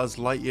 2: Buzz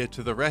Lightyear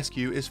to the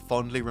Rescue is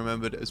fondly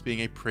remembered as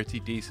being a pretty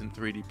decent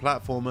 3D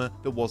platformer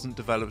that wasn't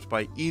developed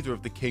by either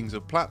of the kings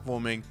of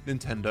platforming,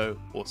 Nintendo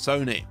or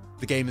Sony.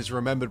 The game is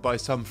remembered by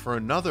some for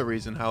another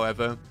reason,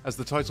 however, as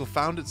the title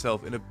found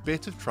itself in a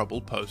bit of trouble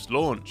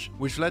post-launch,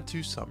 which led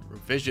to some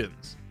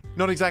revisions.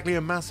 Not exactly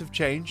a massive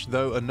change,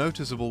 though a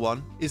noticeable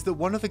one, is that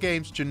one of the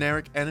game's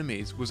generic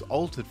enemies was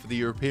altered for the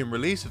European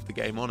release of the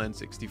game on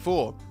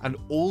N64, and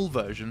all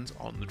versions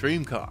on the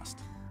Dreamcast.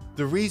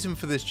 The reason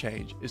for this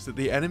change is that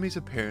the enemy's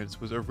appearance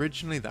was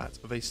originally that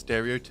of a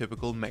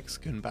stereotypical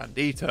Mexican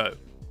bandito.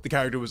 The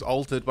character was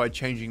altered by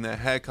changing their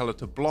hair color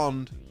to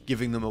blonde,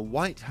 giving them a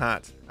white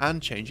hat,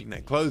 and changing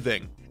their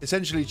clothing,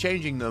 essentially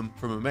changing them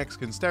from a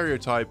Mexican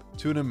stereotype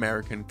to an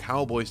American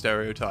cowboy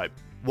stereotype.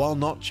 While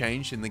not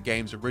changed in the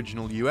game's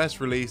original US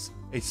release,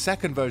 a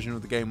second version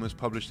of the game was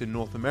published in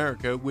North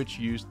America which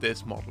used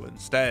this model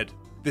instead.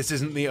 This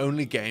isn't the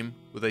only game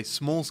with a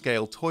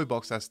small-scale toy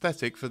box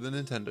aesthetic for the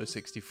Nintendo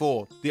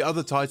 64. The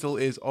other title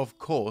is, of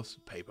course,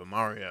 Paper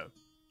Mario.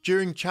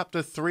 During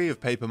Chapter 3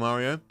 of Paper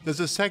Mario, there's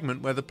a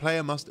segment where the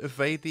player must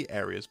evade the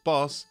area's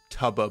boss,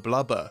 Tubba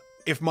Blubba.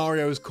 If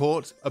Mario is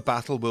caught, a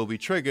battle will be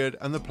triggered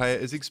and the player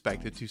is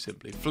expected to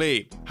simply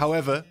flee.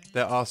 However,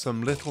 there are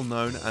some little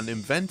known and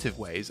inventive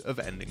ways of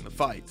ending the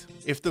fight.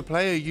 If the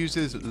player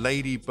uses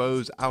Lady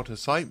Bo's Outer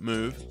Sight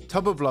move,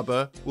 Tubba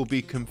Blubba will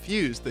be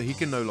confused that he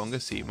can no longer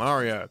see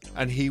Mario,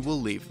 and he will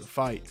leave the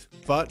fight.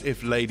 But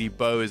if Lady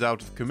Bo is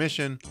out of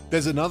commission,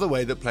 there's another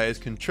way that players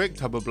can trick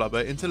Tubba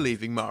Blubba into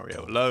leaving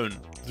Mario alone.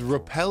 The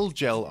Repel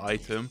Gel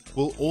item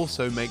will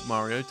also make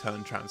Mario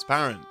turn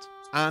transparent,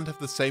 and have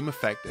the same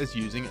effect as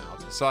using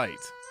Outer Sight.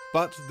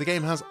 But the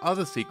game has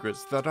other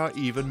secrets that are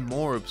even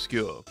more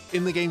obscure.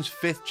 In the game's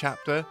 5th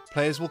chapter,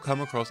 players will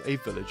come across a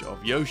village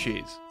of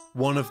Yoshis.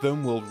 One of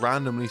them will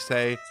randomly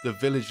say, "The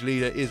village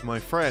leader is my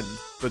friend,"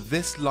 but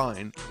this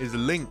line is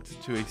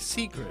linked to a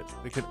secret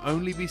that can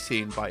only be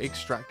seen by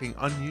extracting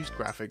unused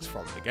graphics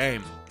from the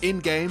game.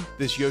 In-game,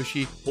 this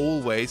Yoshi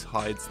always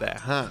hides their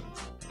hand.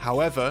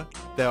 However,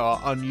 there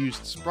are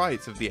unused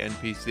sprites of the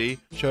NPC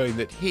showing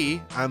that he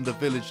and the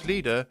village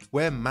leader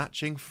wear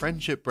matching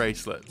friendship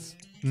bracelets.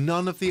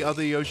 None of the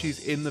other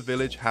Yoshis in the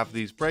village have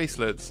these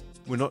bracelets.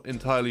 We're not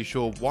entirely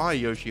sure why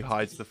Yoshi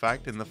hides the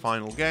fact in the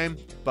final game,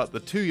 but the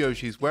two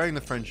Yoshis wearing the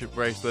friendship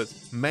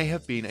bracelets may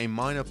have been a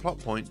minor plot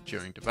point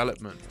during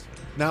development.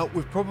 Now,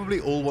 we've probably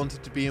all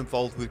wanted to be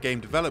involved with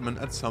game development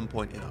at some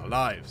point in our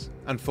lives,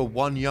 and for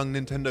one young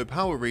Nintendo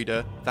Power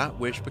reader, that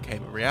wish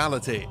became a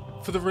reality.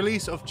 For the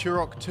release of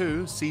Turok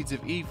 2 Seeds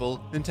of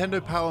Evil,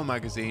 Nintendo Power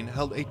Magazine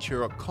held a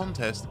Turok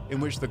contest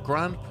in which the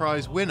grand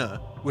prize winner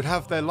would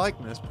have their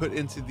likeness put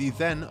into the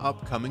then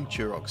upcoming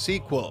Turok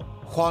sequel.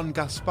 Juan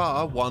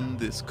Gaspar won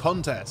this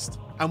contest,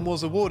 and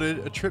was awarded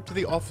a trip to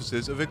the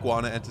offices of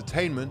Iguana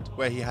Entertainment,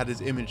 where he had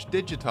his image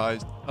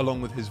digitized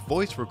along with his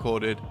voice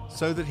recorded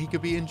so that he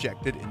could be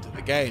injected into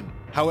the game.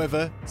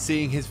 However,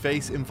 seeing his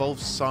face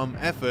involves some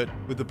effort,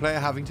 with the player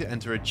having to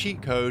enter a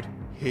cheat code,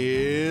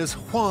 "Here's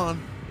Juan,"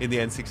 in the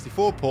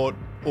N64 port,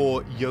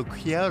 or "Yo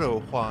quiero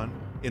Juan"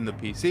 in the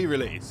PC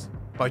release.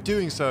 By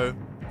doing so,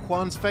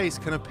 Quan's face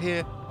can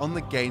appear on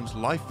the game's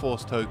life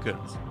force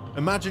tokens.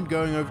 Imagine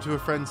going over to a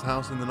friend's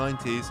house in the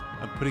 90s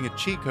and putting a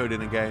cheat code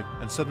in a game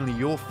and suddenly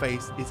your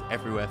face is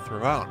everywhere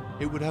throughout.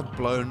 It would have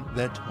blown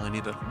their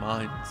tiny little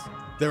minds.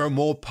 There are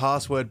more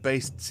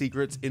password-based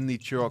secrets in the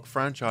Turok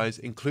franchise,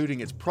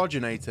 including its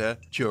progenitor,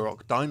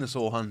 Turok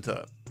Dinosaur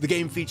Hunter. The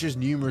game features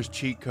numerous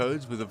cheat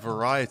codes with a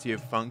variety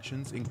of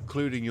functions,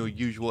 including your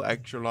usual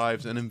extra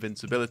lives and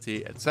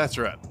invincibility,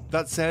 etc.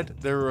 That said,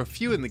 there are a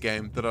few in the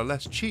game that are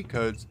less cheat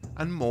codes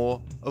and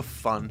more of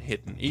fun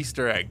hidden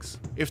Easter eggs.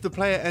 If the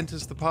player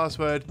enters the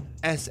password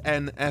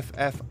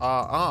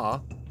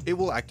SNFFRR, it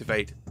will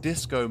activate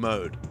Disco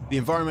Mode. The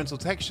environmental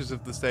textures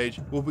of the stage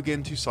will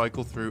begin to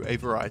cycle through a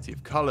variety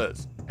of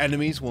colours.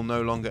 Enemies will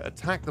no longer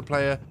attack the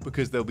player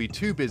because they'll be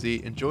too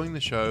busy enjoying the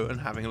show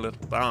and having a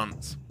little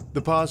dance.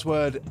 The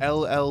password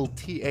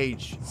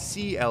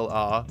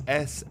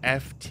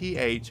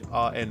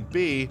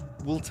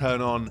LLTHCLRSFTHRNB will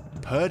turn on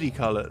Purdy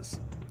colours.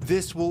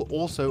 This will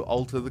also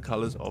alter the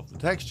colours of the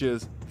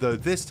textures, though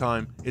this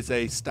time it's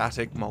a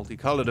static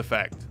multicoloured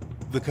effect.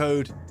 The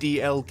code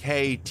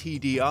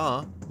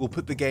DLKTDR will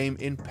put the game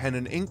in pen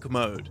and ink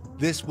mode.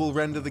 This will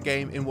render the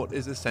game in what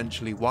is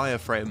essentially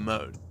wireframe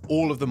mode.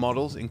 All of the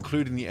models,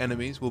 including the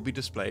enemies, will be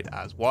displayed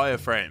as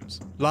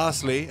wireframes.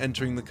 Lastly,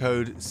 entering the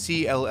code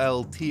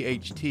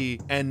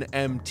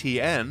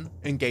CLLTHTNMTN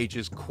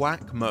engages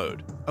Quack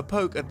mode, a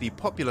poke at the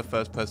popular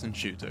first-person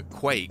shooter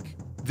Quake.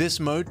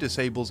 This mode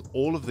disables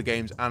all of the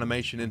game's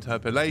animation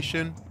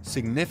interpolation,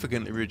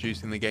 significantly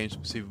reducing the game's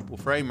perceivable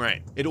frame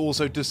rate. It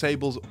also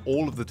disables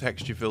all of the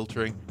texture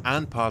filtering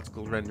and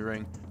particle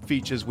rendering,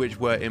 features which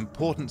were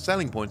important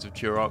selling points of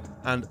Turok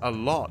and a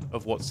lot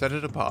of what set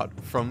it apart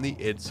from the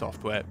id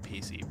Software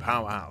PC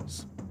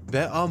powerhouse.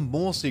 There are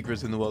more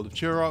secrets in the world of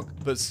Turok,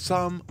 but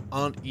some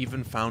aren't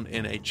even found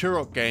in a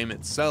Turok game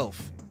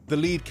itself. The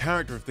lead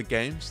character of the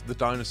games, the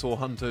dinosaur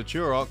hunter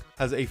Turok,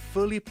 has a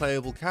fully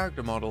playable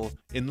character model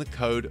in the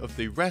code of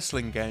the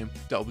wrestling game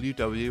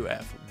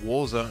WWF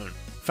Warzone.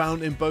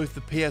 Found in both the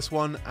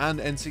PS1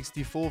 and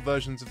N64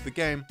 versions of the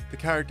game, the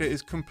character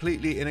is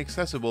completely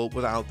inaccessible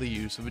without the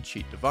use of a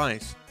cheat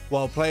device.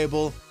 While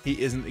playable,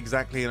 he isn't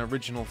exactly an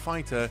original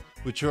fighter,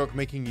 with Turok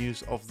making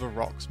use of The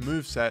Rock's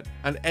moveset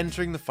and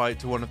entering the fight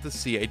to one of the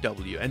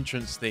CAW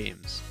entrance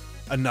themes.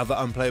 Another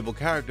unplayable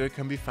character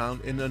can be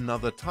found in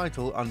another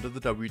title under the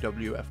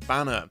WWF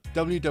banner,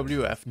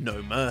 WWF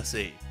No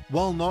Mercy.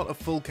 While not a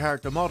full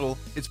character model,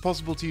 it's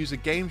possible to use a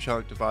Game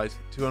Shark device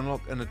to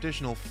unlock an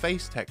additional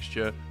face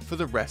texture for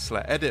the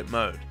Wrestler Edit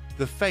mode.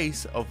 The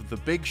face of The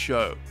Big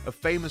Show, a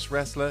famous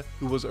wrestler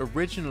who was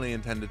originally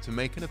intended to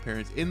make an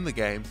appearance in the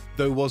game,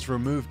 though was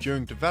removed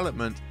during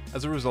development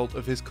as a result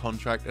of his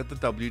contract at the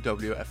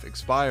WWF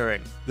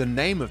expiring. The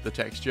name of the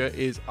texture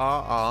is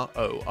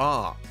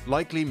RROR,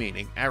 likely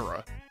meaning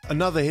error.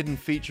 Another hidden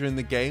feature in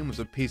the game was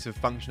a piece of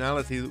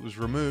functionality that was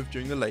removed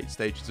during the late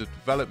stages of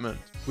development,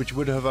 which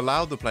would have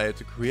allowed the player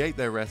to create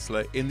their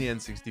wrestler in the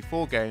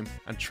N64 game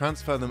and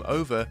transfer them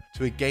over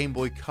to a Game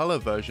Boy Color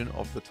version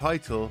of the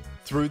title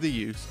through the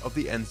use of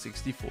the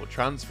N64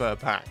 transfer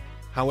pack.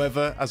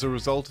 However, as a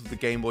result of the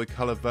Game Boy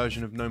Color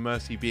version of No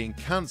Mercy being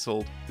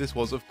cancelled, this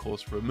was of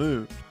course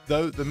removed,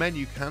 though the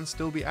menu can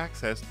still be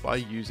accessed by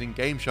using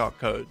Game Shark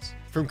codes.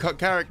 From cut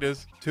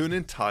characters to an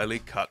entirely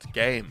cut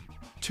game.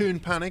 Toon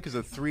Panic is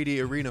a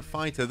 3D arena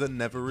fighter that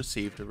never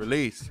received a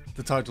release.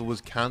 The title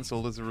was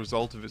cancelled as a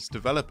result of its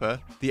developer,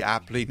 the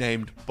aptly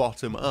named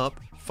Bottom Up,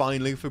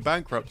 filing for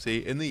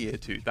bankruptcy in the year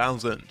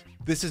 2000.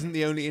 This isn't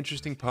the only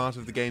interesting part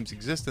of the game's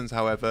existence,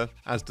 however,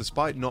 as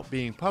despite not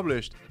being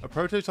published, a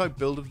prototype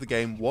build of the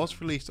game was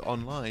released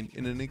online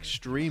in an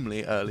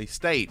extremely early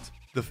state.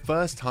 The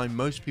first time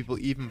most people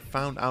even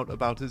found out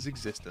about its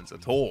existence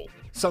at all.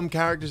 Some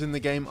characters in the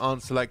game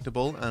aren't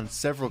selectable, and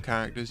several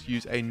characters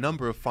use a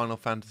number of Final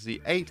Fantasy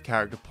VIII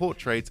character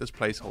portraits as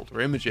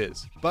placeholder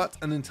images. But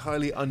an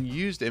entirely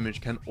unused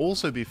image can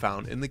also be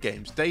found in the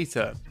game's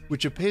data,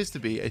 which appears to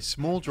be a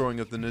small drawing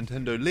of the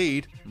Nintendo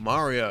lead,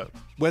 Mario.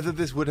 Whether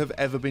this would have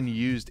ever been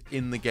used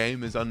in the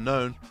game is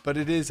unknown, but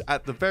it is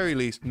at the very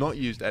least not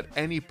used at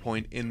any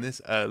point in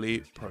this early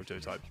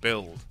prototype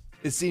build.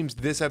 It seems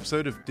this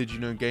episode of Did You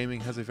Know Gaming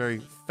has a very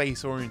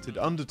face-oriented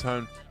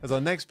undertone, as our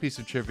next piece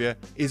of trivia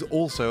is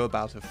also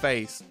about a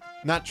face.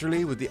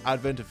 Naturally, with the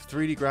advent of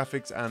 3D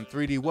graphics and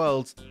 3D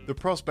worlds, the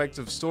prospect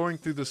of soaring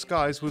through the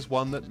skies was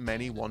one that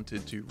many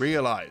wanted to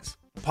realize.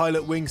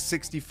 Pilot Wing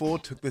 64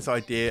 took this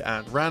idea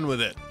and ran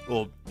with it,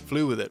 or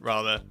flew with it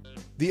rather.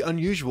 The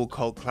unusual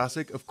cult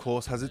classic, of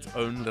course, has its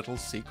own little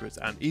secrets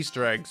and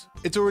Easter eggs.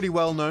 It's already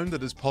well known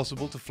that it's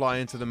possible to fly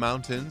into the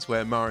mountains,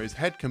 where Mario's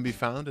head can be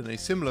found in a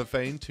similar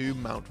vein to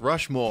Mount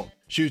Rushmore.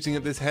 Shooting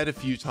at this head a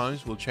few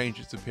times will change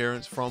its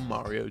appearance from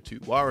Mario to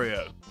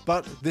Wario.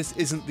 But this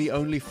isn't the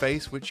only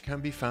face which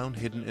can be found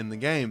hidden in the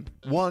game.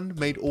 One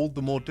made all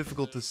the more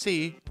difficult to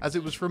see as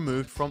it was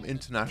removed from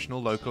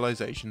international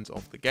localizations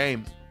of the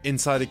game.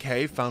 Inside a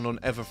cave found on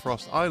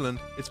Everfrost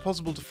Island, it's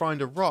possible to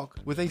find a rock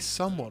with a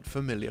somewhat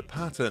familiar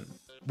pattern.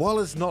 While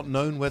it's not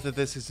known whether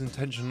this is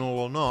intentional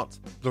or not,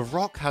 the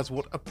rock has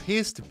what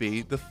appears to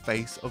be the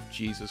face of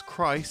Jesus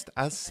Christ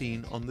as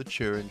seen on the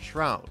Turin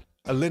shroud,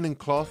 a linen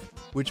cloth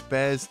which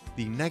bears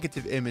the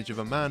negative image of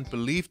a man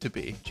believed to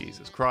be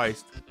Jesus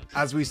Christ.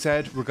 As we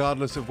said,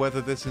 regardless of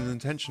whether this is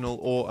intentional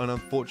or an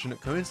unfortunate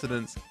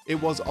coincidence,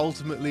 it was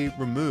ultimately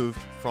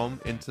removed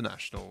from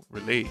international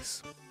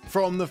release.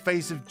 From the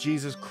face of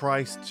Jesus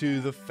Christ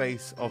to the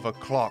face of a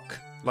clock.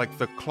 Like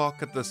the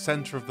clock at the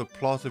center of the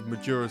plot of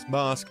Majora's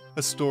Mask,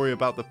 a story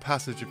about the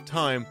passage of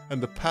time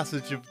and the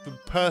passage of the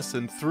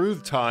person through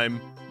time,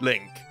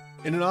 Link.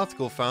 In an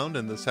article found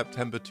in the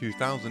September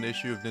 2000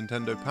 issue of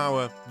Nintendo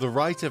Power, the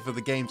writer for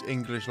the game's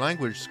English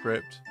language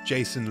script,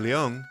 Jason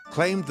Leung,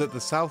 claimed that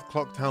the South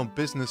Clocktown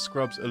business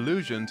scrub's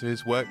allusion to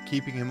his work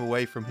keeping him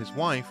away from his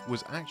wife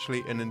was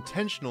actually an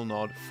intentional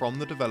nod from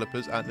the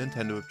developers at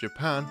Nintendo of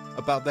Japan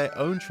about their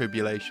own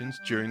tribulations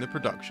during the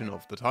production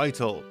of the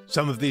title.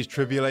 Some of these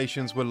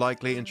tribulations were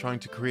likely in trying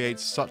to create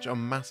such a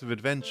massive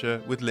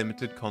adventure with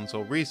limited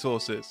console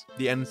resources.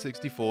 The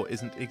N64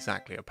 isn't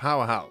exactly a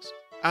powerhouse.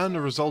 And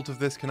a result of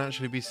this can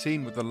actually be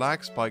seen with the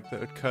lag spike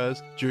that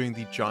occurs during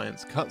the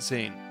Giants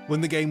cutscene. When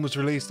the game was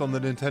released on the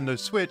Nintendo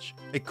Switch,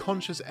 a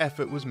conscious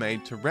effort was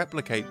made to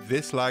replicate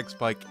this lag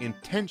spike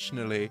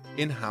intentionally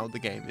in how the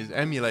game is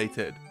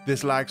emulated.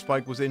 This lag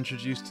spike was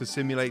introduced to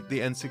simulate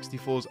the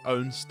N64's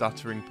own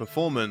stuttering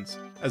performance.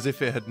 As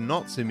if it had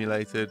not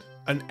simulated,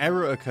 an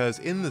error occurs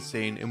in the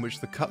scene in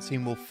which the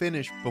cutscene will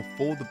finish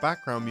before the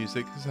background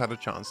music has had a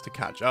chance to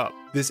catch up.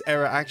 This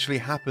error actually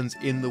happens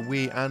in the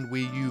Wii and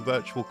Wii U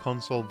Virtual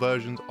Console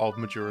versions of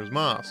Majora's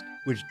Mask,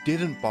 which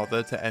didn't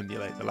bother to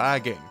emulate the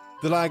lagging.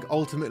 The lag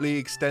ultimately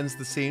extends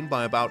the scene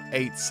by about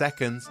 8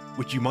 seconds,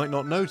 which you might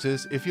not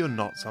notice if you're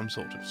not some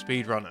sort of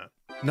speedrunner.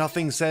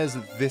 Nothing says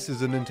that this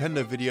is a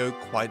Nintendo video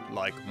quite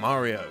like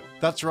Mario.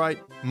 That's right,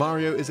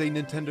 Mario is a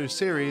Nintendo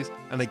series,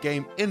 and a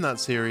game in that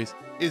series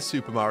is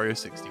Super Mario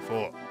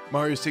 64.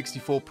 Mario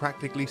 64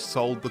 practically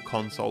sold the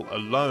console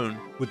alone,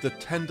 with the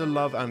tender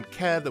love and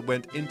care that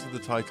went into the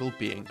title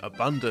being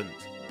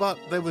abundant. But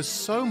there was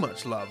so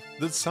much love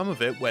that some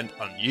of it went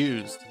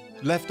unused.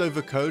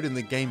 Leftover code in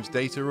the game's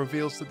data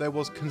reveals that there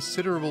was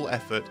considerable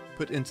effort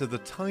put into the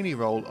tiny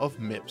role of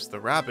Mips the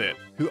Rabbit,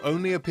 who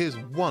only appears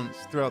once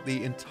throughout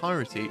the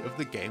entirety of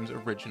the game's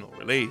original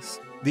release.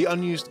 The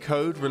unused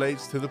code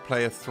relates to the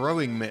player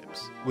throwing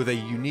Mips, with a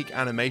unique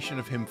animation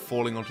of him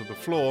falling onto the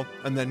floor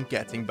and then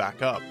getting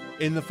back up.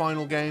 In the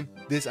final game,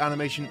 this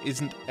animation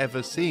isn't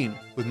ever seen,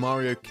 with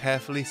Mario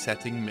carefully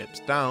setting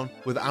Mips down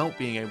without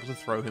being able to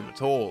throw him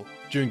at all.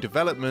 During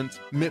development,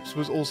 Mips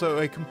was also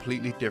a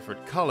completely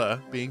different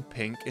colour, being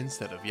pink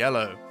instead of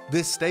yellow.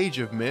 This stage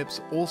of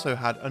Mips also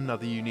had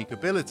another unique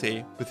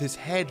ability, with his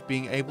head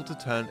being able to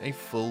turn a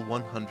full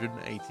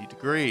 180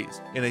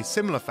 degrees, in a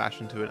similar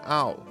fashion to an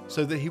owl,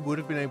 so that he would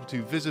have been able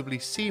to visibly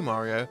see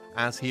Mario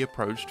as he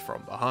approached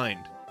from behind.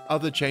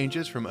 Other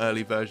changes from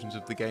early versions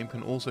of the game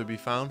can also be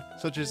found,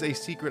 such as a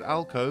secret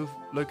alcove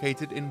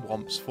located in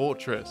Womp's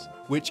Fortress,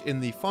 which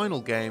in the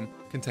final game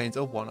contains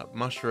a 1-up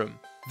mushroom.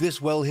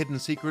 This well-hidden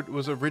secret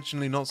was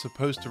originally not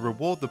supposed to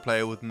reward the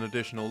player with an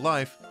additional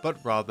life,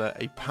 but rather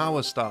a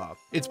power star.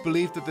 It's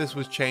believed that this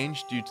was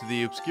changed due to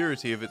the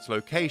obscurity of its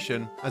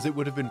location, as it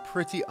would have been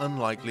pretty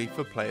unlikely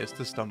for players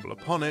to stumble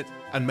upon it,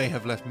 and may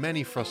have left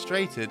many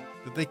frustrated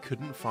that they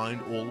couldn't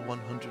find all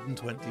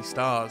 120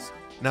 stars.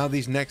 Now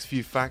these next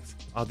few facts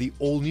are the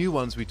all-new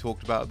ones we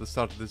talked about at the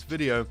start of this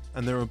video,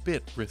 and they're a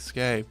bit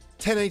risque.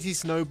 1080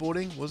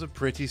 Snowboarding was a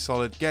pretty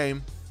solid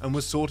game, and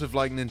was sort of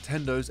like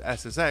Nintendo's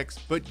SSX,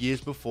 but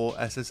years before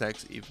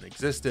SSX even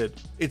existed.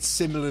 It's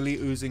similarly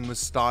oozing with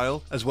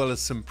style, as well as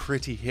some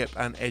pretty hip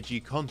and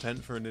edgy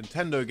content for a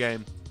Nintendo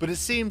game, but it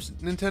seems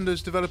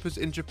Nintendo's developers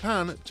in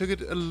Japan took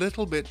it a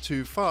little bit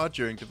too far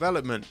during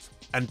development.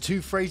 And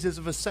 2 phrases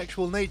of a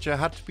sexual nature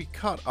had to be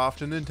cut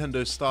after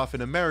Nintendo staff in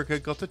America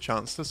got a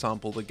chance to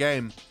sample the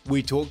game.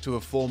 We talked to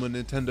a former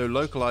Nintendo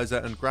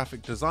localizer and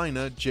graphic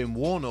designer, Jim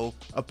Warnell,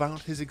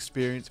 about his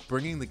experience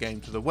bringing the game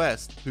to the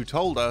West, who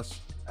told us,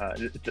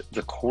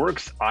 the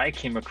quirks I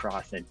came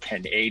across in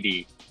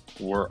 1080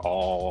 were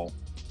all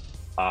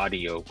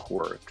audio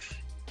quirks,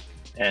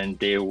 and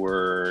they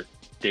were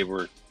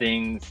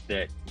things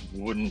that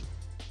wouldn't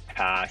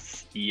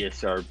pass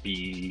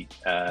ESRB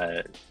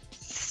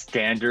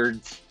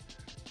standards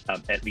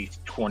at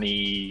least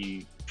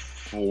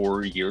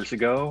 24 years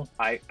ago.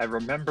 I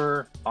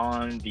remember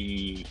on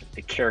the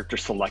character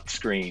select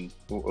screen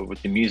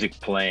with the music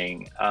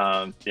playing,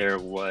 there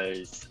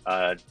was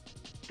an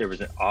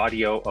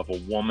audio of a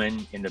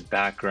woman in the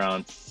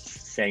background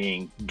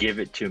saying, "Give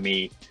it to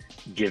me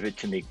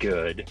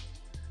good.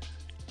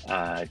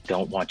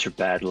 Don't want your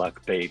bad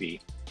luck, baby."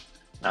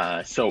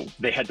 So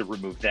they had to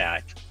remove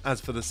that.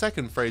 As for the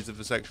second phrase of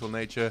a sexual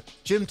nature,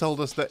 Jim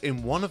told us that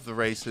in one of the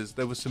races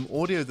there was some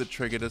audio that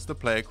triggered as the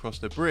player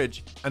crossed a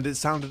bridge, and it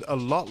sounded a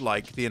lot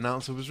like the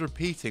announcer was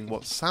repeating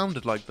what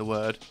sounded like the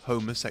word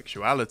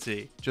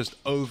homosexuality, just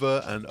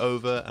over and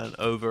over and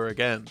over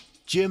again.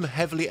 Jim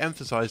heavily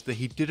emphasized that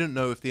he didn't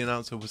know if the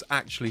announcer was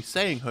actually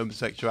saying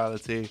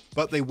homosexuality,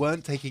 but they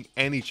weren't taking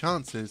any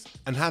chances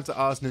and had to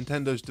ask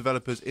Nintendo's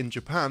developers in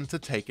Japan to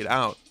take it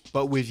out.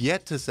 But we've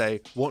yet to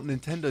say what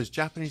Nintendo's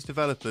Japanese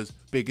developers'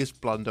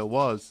 biggest blunder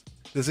was.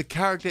 There's a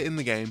character in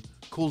the game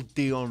called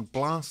Dion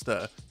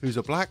Blaster, who's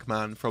a black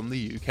man from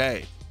the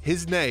UK.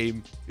 His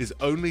name is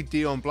only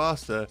Dion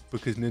Blaster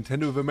because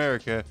Nintendo of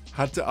America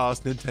had to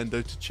ask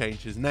Nintendo to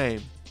change his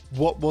name.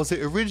 What was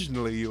it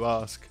originally, you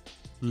ask?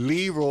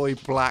 Leroy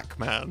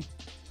Blackman.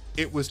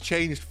 It was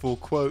changed for,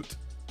 quote,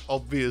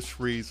 obvious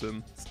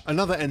reasons.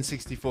 Another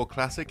N64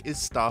 classic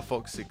is Star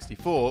Fox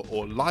 64,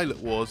 or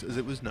Lilac Wars as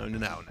it was known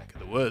in our neck of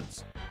the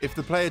woods. If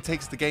the player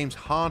takes the game's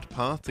hard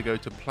path to go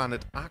to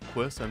Planet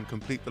Aquas and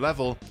complete the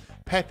level,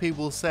 Peppy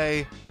will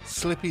say,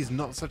 Slippy's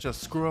not such a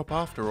screw-up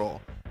after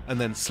all. And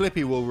then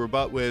Slippy will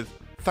rebut with,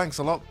 thanks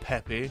a lot,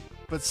 Peppy.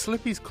 But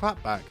Slippy's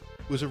clapback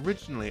was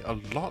originally a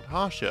lot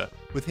harsher,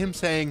 with him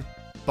saying,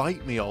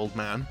 bite me, old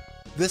man.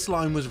 This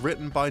line was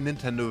written by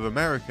Nintendo of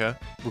America,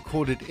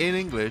 recorded in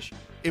English,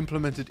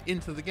 implemented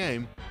into the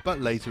game,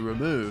 but later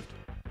removed.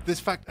 This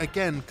fact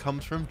again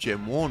comes from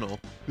Jim Warnell,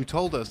 who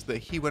told us that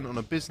he went on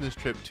a business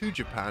trip to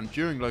Japan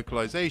during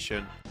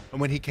localization,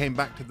 and when he came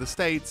back to the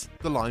States,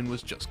 the line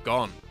was just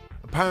gone.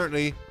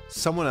 Apparently,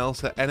 someone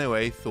else at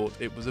NOA thought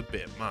it was a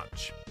bit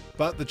much.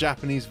 But the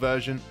Japanese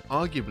version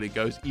arguably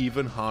goes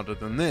even harder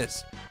than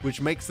this, which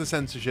makes the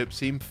censorship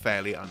seem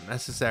fairly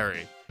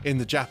unnecessary. In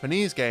the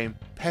Japanese game,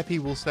 Peppy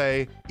will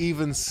say,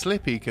 even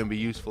Slippy can be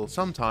useful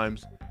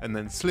sometimes, and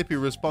then Slippy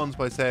responds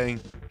by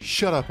saying,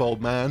 shut up,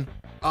 old man.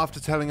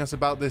 After telling us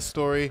about this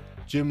story,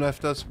 Jim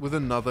left us with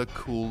another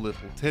cool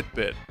little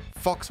tidbit.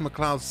 Fox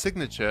McCloud's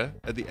signature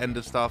at the end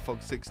of Star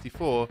Fox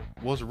 64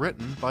 was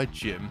written by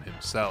Jim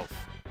himself.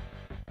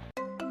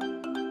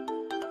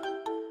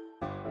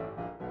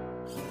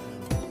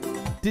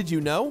 Did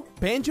you know?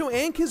 Banjo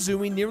and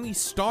Kazooie nearly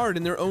starred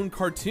in their own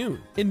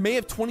cartoon. In May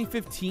of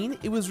 2015,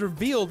 it was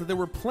revealed that there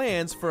were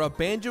plans for a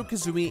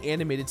Banjo-Kazooie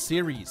animated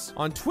series.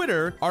 On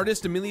Twitter,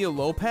 artist Emilio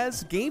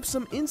Lopez gave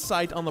some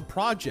insight on the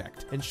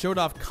project and showed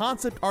off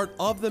concept art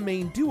of the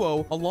main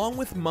duo along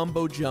with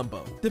Mumbo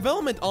Jumbo.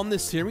 Development on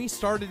this series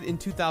started in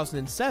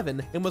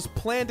 2007 and was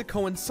planned to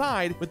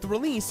coincide with the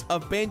release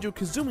of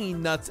Banjo-Kazooie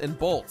Nuts and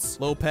Bolts.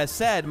 Lopez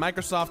said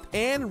Microsoft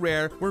and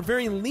Rare were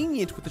very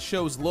lenient with the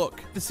show's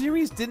look. The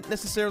series didn't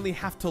necessarily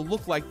have to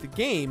look like the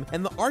game,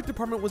 and the art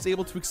department was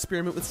able to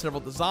experiment with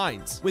several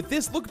designs, with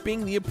this look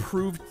being the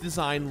approved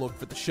design look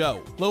for the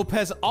show.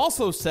 Lopez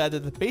also said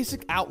that the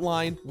basic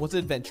outline was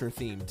adventure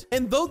themed.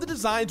 And though the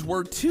designs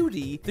were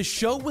 2D, the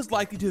show was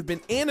likely to have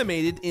been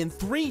animated in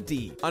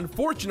 3D.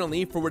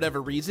 Unfortunately, for whatever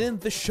reason,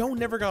 the show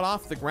never got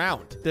off the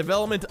ground.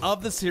 Development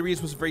of the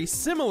series was very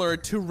similar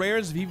to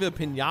Rare's Viva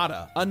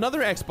Pinata,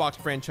 another Xbox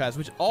franchise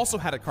which also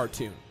had a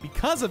cartoon.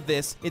 Because of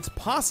this, it's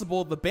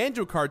possible the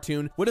Banjo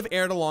cartoon would have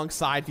aired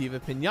alongside Viva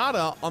Pinata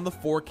on the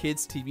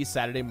 4Kids TV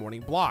Saturday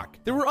morning block.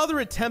 There were other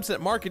attempts at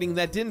marketing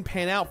that didn't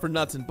pan out for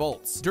Nuts and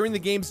Bolts. During the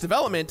game's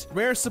development,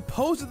 Rare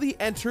supposedly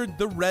entered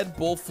the Red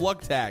Bull Flug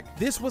Tag.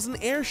 This was an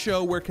air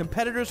show where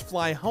competitors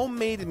fly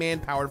homemade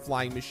man-powered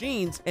flying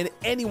machines and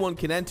anyone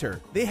can enter.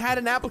 They had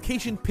an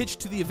application pitched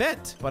to the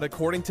event, but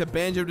according to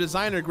Banjo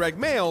designer Greg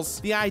Mayles,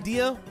 the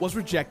idea was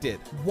rejected.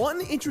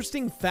 One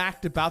interesting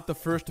fact about the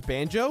first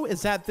Banjo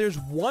is that there's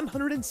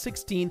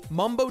 116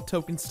 Mumbo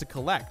tokens to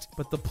collect,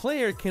 but the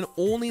player can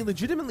only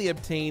legitimately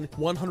obtain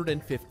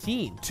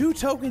 115. Two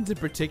tokens in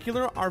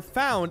particular are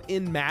found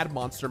in Mad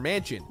Monster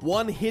Mansion,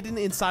 one hidden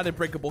inside a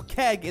breakable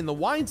keg in the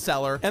wine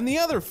cellar, and the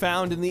other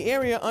found in the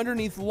area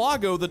underneath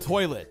Lago the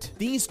toilet.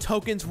 These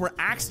tokens were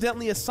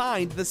accidentally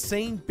assigned the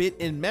same bit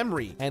in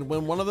memory, and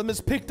when one of them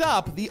is picked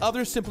up, the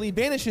other simply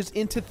vanishes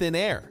into thin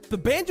air. The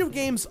Banjo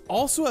games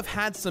also have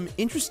had some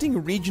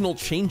interesting regional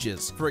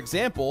changes. For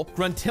example,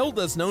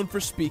 Gruntilda's known for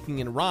speaking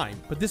in rhyme,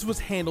 but this was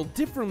handled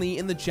differently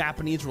in the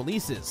Japanese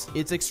releases.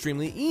 It's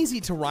extremely easy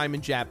to rhyme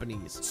in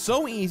Japanese,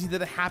 so easy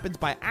that it happens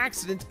by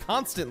accident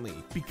constantly.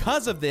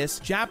 Because of this,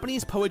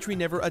 Japanese poetry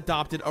never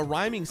adopted a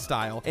rhyming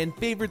style and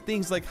favored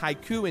things like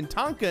haiku and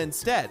tanka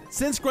instead.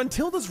 Since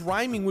Gruntilda's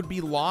rhyming would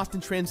be lost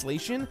in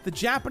translation, the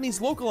Japanese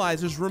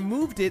localizers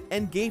removed it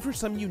and gave her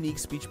some unique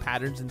speech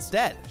patterns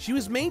instead. She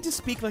was made to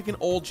speak like an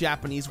old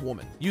Japanese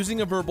woman,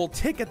 using a verbal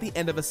tick at the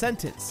end of a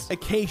sentence.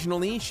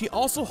 Occasionally, she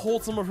also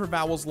holds some of her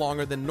vowels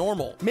longer than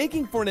normal,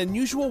 making for an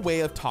unusual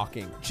way of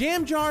talking.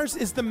 Jam Jars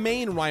is the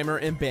main rhymer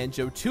in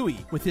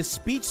Banjo-Tooie, with his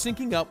speech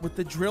syncing up with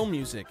the drill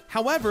music.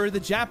 However, the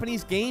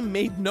Japanese game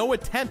made no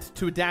attempt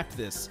to adapt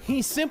this.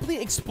 He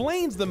simply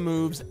explains the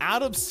moves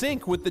out of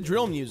sync with the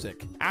drill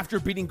music. After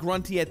beating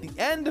Grunty at the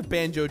end of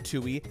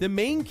Banjo-Tooie, the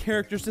main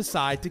characters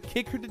decide to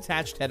kick her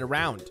detached head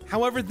around.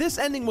 However, this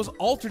ending was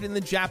altered in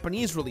the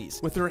Japanese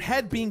release, with her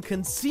head being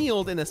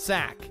concealed in a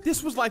sack.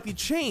 This was likely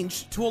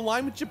changed to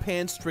align with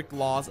Japan's strict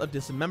laws of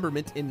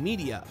dismemberment in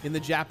media. In the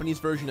Japanese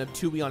version of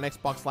Tooie on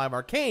Xbox Live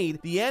Arcade,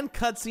 the end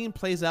cutscene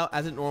plays plays out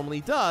as it normally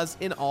does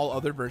in all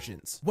other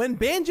versions. When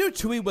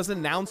Banjo-Tooie was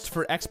announced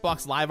for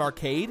Xbox Live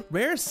Arcade,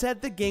 Rare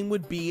said the game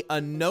would be a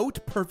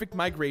note-perfect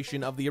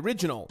migration of the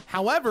original.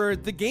 However,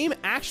 the game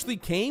actually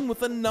came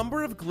with a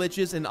number of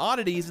glitches and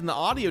oddities in the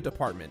audio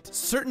department.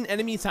 Certain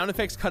enemy sound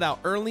effects cut out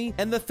early,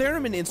 and the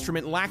theremin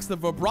instrument lacks the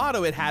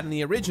vibrato it had in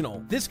the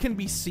original. This can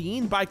be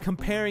seen by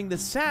comparing the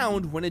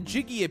sound when a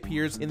Jiggy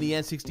appears in the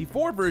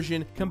N64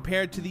 version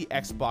compared to the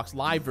Xbox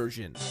Live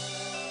version.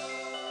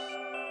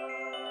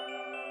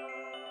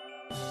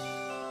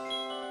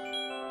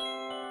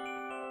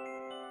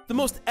 The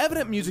most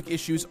evident music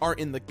issues are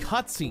in the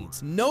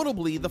cutscenes,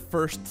 notably the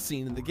first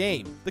scene in the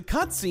game. The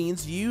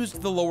cutscenes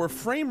used the lower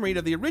frame rate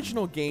of the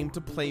original game to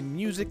play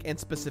music and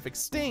specific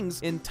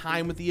stings in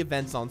time with the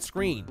events on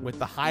screen. With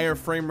the higher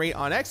frame rate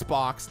on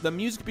Xbox, the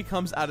music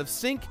becomes out of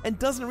sync and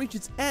doesn't reach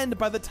its end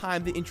by the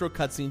time the intro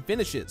cutscene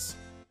finishes.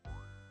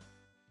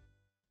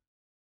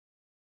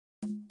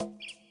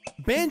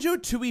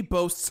 Banjo-Tooie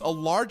boasts a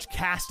large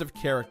cast of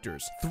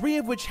characters, 3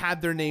 of which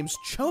had their names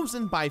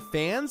chosen by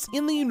fans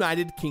in the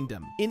United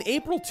Kingdom. In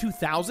April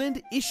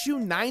 2000, issue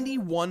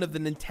 91 of the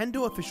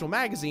Nintendo Official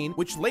Magazine,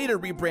 which later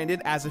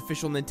rebranded as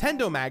Official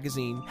Nintendo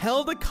Magazine,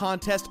 held a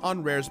contest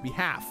on Rare's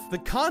behalf. The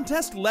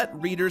contest let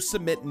readers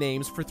submit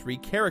names for 3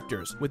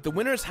 characters, with the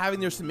winners having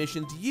their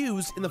submissions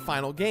used in the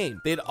final game.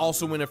 They'd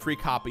also win a free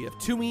copy of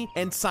Tooie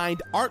and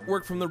signed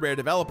artwork from the Rare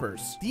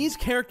developers. These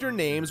character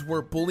names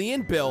were Bully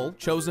and Bill,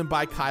 chosen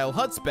by Kyle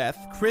Hudspeth,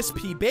 Chris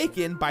P.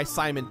 Bacon by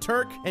Simon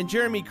Turk, and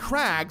Jeremy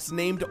Craggs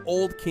named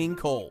Old King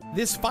Cole.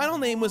 This final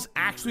name was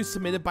actually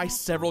submitted by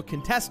several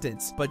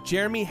contestants, but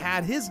Jeremy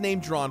had his name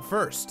drawn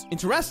first.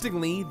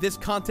 Interestingly, this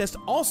contest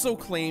also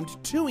claimed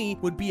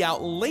Tooie would be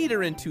out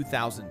later in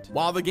 2000.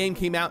 While the game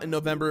came out in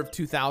November of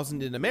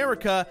 2000 in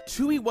America,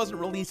 Tooie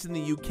wasn't released in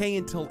the UK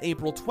until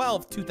April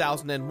 12,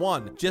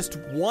 2001, just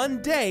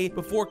one day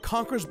before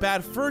Conker's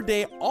Bad Fur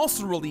Day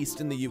also released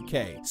in the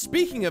UK.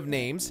 Speaking of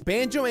names,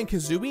 Banjo and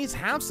Kazooie's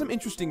have some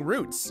interesting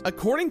roots.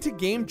 According to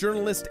game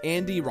journalist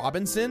Andy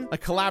Robinson, a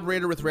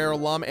collaborator with Rare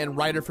alum and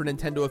writer for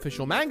Nintendo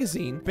Official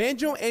Magazine,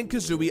 Banjo and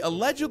Kazooie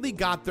allegedly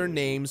got their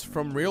names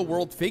from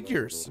real-world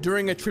figures.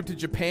 During a trip to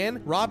Japan,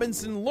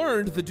 Robinson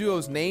learned the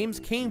duo's names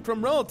came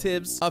from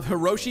relatives of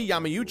Hiroshi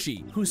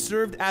Yamauchi, who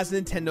served as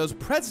Nintendo's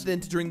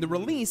president during the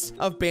release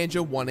of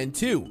Banjo 1 and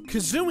 2.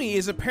 Kazooie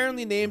is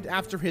apparently named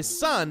after his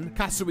son,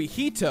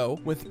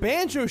 Katsuhito, with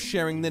Banjo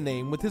sharing the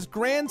name with his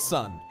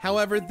grandson.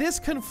 However, this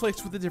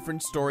conflicts with a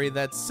different story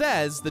that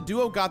says the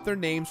duo got their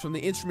names from the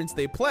instruments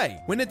they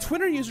play. When a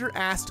Twitter user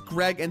asked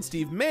Greg and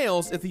Steve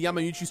Males if the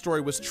Yamauchi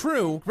story was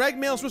true, Greg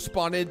Males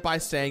responded by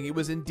saying it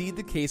was indeed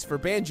the case for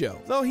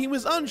Banjo, though he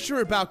was unsure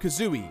about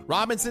Kazooie.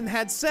 Robinson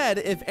had said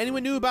if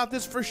anyone knew about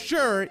this for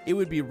sure, it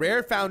would be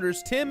Rare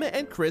founders Tim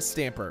and Chris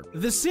Stamper.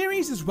 The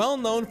series is well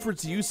known for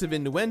its use of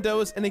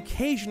innuendos and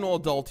occasional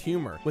adult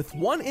humor, with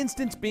one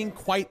instance being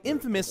quite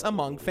infamous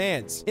among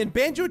fans. In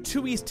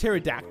Banjo-Tooie's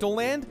Pterodactyl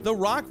Land, the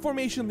rock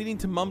formation leading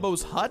to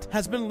Mumbo's hut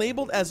has been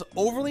labeled as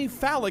overly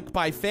phallic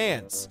by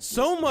fans.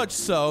 So much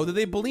so that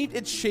they believe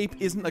its shape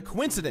isn't a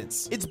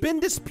coincidence. It's been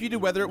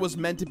disputed whether it was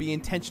meant to be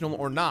intentional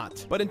or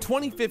not, but in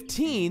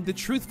 2015, the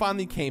truth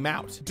finally came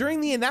out. During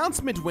the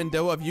announcement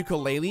window of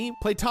Yooka-Laylee,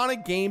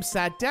 Playtonic Games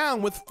sat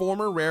down with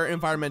former Rare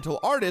environmental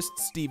artist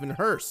Stephen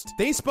Hurst.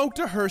 They spoke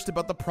to Hurst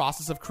about the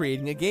process of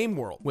creating a game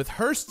world, with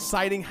Hurst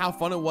citing how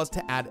fun it was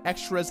to add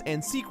extras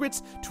and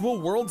secrets to a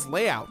world's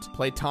layout.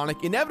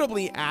 Playtonic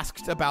inevitably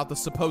asked about the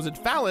supposed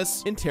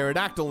phallus in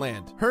Pterodactyl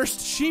Land.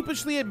 Hurst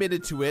sheepishly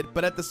admitted to it,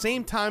 but at the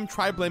same time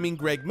tried blaming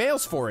Greg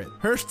Males for it.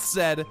 Hurst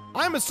said,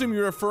 "I'm assuming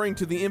you're referring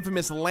to the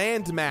infamous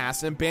land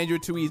mass in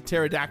Banjo-Tooie's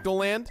Pterodactyl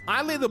Land.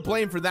 I lay the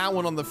blame for that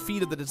one on the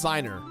feet of the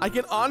designer. I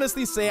can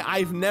honestly say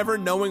I've never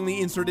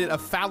knowingly inserted a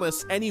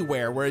phallus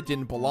anywhere where it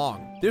didn't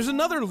belong." There's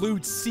another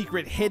lewd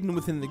secret hidden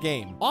within the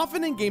game.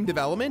 Often in game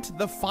development,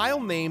 the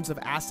file names of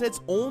assets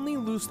only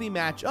loosely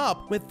match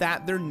up with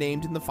that they're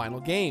named in the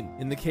final game.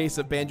 In the case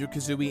of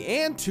Banjo-Kazooie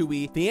and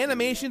Tooie, the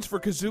animations for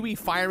Kazooie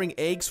firing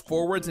eggs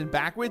forwards and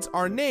backwards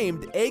are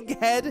named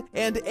Egghead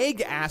and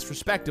Eggass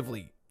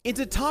respectively. It's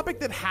a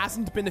topic that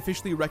hasn't been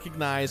officially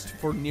recognized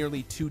for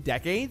nearly 2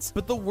 decades,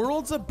 but the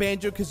worlds of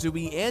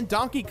Banjo-Kazooie and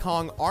Donkey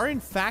Kong are in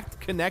fact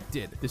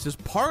connected. This is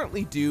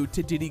partly due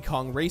to Diddy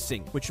Kong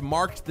Racing, which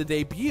marked the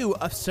debut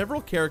of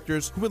several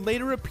characters who would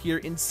later appear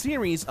in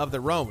series of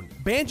their own.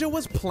 Banjo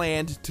was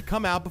planned to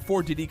come out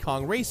before Diddy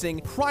Kong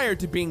Racing prior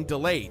to being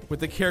delayed, with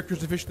the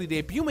characters officially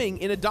debuting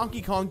in a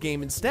Donkey Kong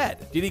game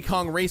instead. Diddy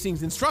Kong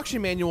Racing's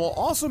instruction manual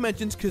also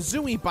mentions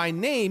Kazooie by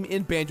name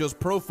in Banjo's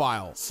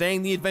profile,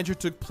 saying the adventure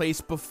took place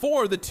before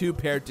before the two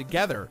paired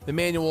together. The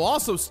manual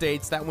also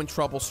states that when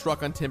trouble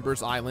struck on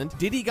Timber's Island,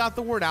 Diddy got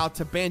the word out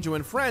to Banjo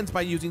and friends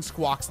by using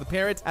Squawks the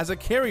Parrot as a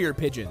carrier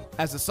pigeon.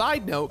 As a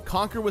side note,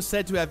 Conker was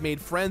said to have made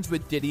friends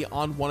with Diddy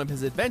on one of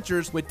his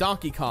adventures with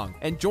Donkey Kong,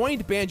 and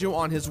joined Banjo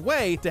on his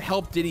way to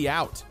help Diddy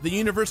out. The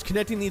universe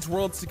connecting these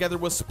worlds together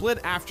was split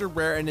after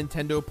Rare and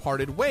Nintendo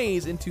parted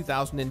ways in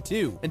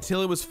 2002,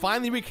 until it was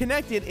finally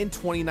reconnected in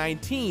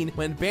 2019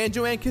 when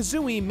Banjo and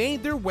Kazooie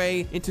made their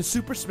way into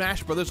Super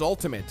Smash Bros.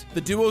 Ultimate.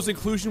 The duo's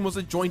inclusion was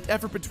a joint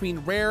effort between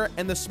Rare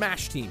and the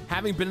Smash team,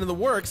 having been in the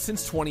works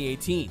since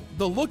 2018.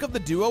 The look of the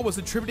duo was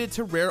attributed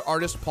to Rare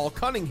artist Paul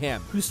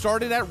Cunningham, who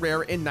started at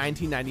Rare in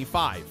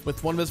 1995,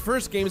 with one of his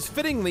first games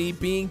fittingly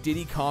being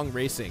Diddy Kong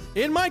Racing.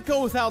 It might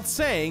go without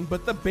saying,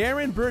 but the bear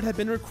and bird have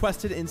been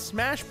requested in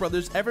Smash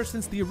Bros. Ever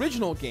since the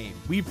original game.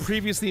 We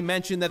previously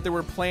mentioned that there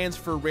were plans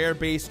for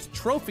Rare-based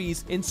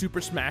trophies in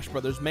Super Smash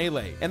Bros.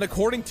 Melee, and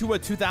according to a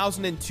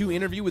 2002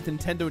 interview with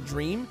Nintendo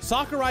Dream,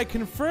 Sakurai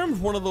confirmed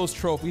one of those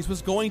trophies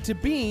was going to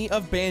be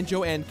of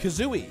Banjo and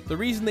Kazooie. The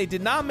reason they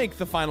did not make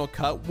the final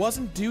cut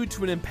wasn't due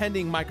to an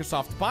impending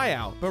Microsoft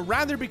buyout, but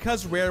rather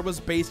because Rare was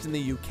based in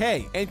the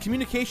UK, and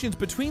communications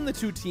between the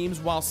two teams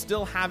while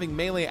still having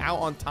Melee out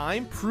on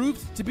time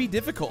proved to be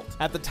difficult.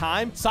 At the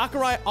time,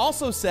 Sakurai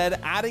also said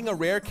adding a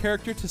Rare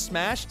character to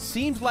Smash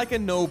seemed like a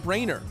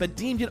no-brainer, but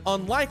deemed it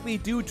unlikely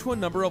due to a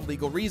number of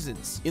legal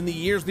reasons. In the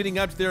years leading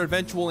up to their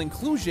eventual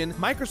inclusion,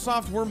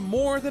 Microsoft were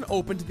more than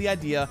open to the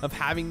idea of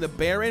having the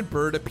bear and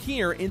bird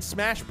appear in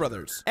Smash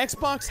Bros.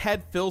 Xbox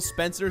head Phil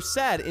Spencer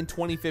said in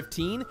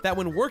 2015 that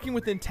when working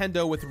with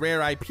Nintendo with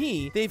Rare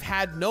IP, they've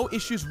had no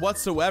issues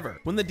whatsoever.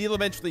 When the deal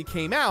eventually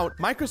came out,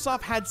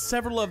 Microsoft had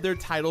several of their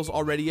titles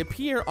already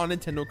appear on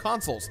Nintendo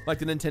consoles, like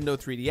the Nintendo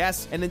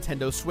 3DS and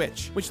Nintendo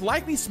Switch, which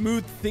likely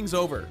smoothed things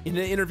over. In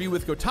an interview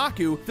with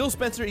Kotaku, Phil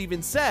Spencer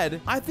even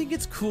said, "I think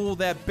it's cool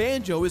that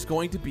Banjo is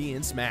going to be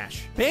in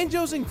Smash."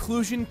 Banjo's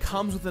inclusion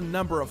comes with a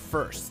number of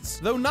firsts.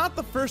 Though not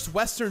the first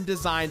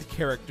Western-designed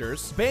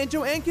characters,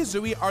 Banjo and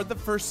Kazooie are the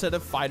first set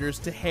of fighters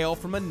to hail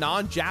from a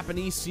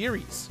non-Japanese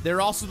series.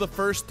 They're also the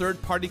first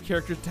third-party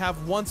characters to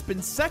have once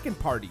been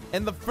second-party,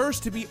 and the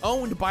first to be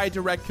owned by a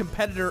direct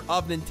competitor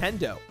of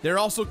Nintendo. They're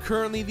also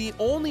currently the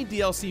only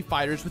DLC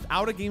fighters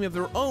without a game of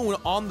their own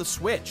on the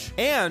Switch.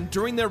 And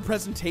during their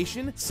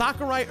presentation,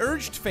 Sakurai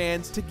urged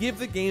fans to give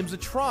the games a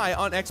try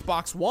on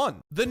Xbox One.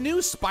 The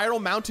new Spiral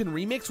Mountain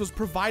remix was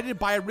provided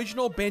by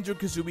original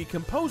Banjo-Kazooie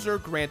composer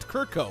Grant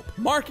Kirkhope,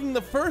 marking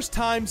the first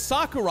time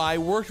Sakurai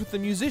worked with a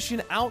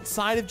musician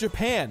outside of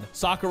Japan.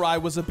 Sakurai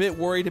was a bit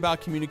worried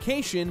about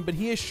communication, but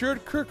he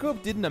assured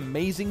Kirkhope did an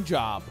amazing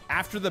job.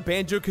 After the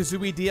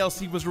Banjo-Kazooie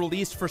DLC was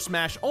released for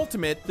Smash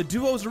Ultimate, the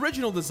duo's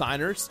original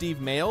designer, Steve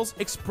Mayles,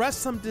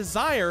 expressed some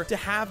desire to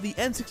have the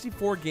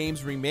N64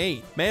 games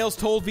remade. Mayles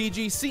told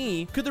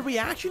VGC, "Could the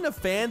reaction of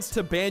fans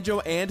to Banjo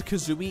and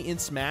Kazooie in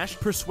Smash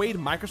persuade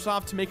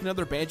Microsoft to make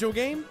another Banjo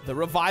game? The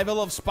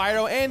revival of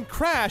Spyro and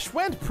Crash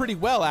went pretty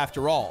well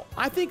after all.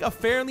 I think a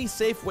fairly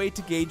safe way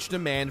to gauge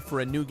demand for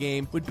a new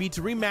game would be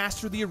to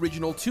remaster the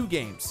original two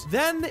games.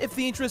 Then, if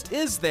the interest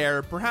is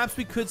there, perhaps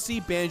we could see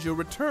Banjo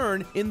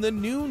return in the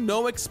new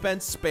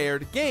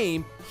no-expense-spared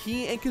game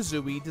he and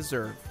Kazooie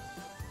deserve."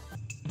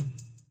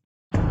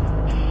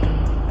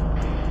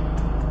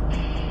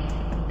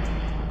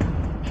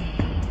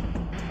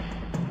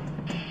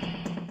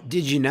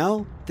 Did you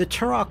know? The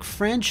Turok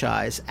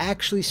franchise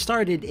actually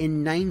started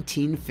in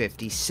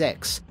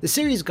 1956. The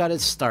series got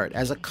its start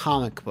as a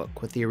comic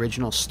book, with the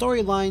original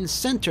storyline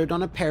centered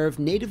on a pair of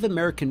Native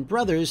American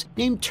brothers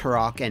named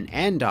Turok and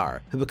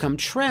Andar, who become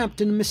trapped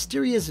in a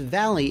mysterious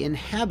valley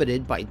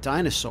inhabited by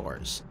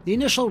dinosaurs. The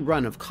initial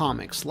run of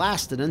comics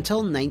lasted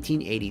until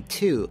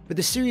 1982, but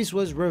the series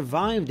was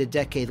revived a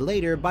decade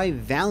later by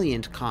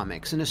Valiant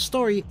Comics in a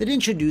story that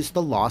introduced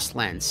the Lost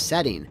Lands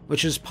setting,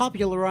 which was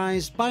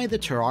popularized by the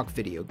Turok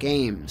video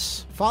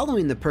games.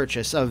 Following the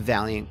purchase of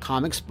Valiant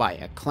Comics by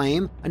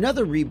Acclaim,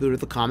 another reboot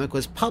of the comic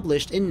was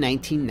published in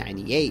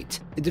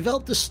 1998. It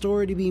developed the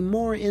story to be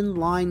more in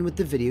line with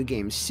the video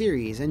game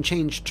series and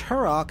changed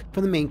Turok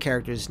from the main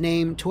character's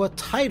name to a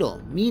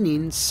title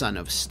meaning Son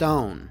of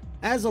Stone.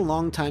 As a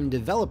longtime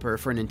developer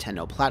for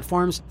Nintendo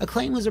platforms,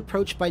 Acclaim was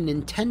approached by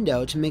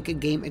Nintendo to make a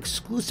game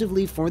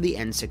exclusively for the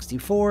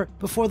N64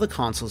 before the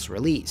console's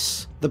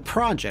release. The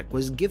project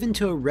was given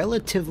to a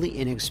relatively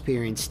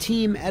inexperienced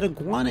team at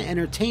Iguana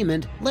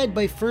Entertainment led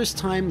by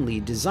first-time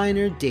lead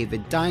designer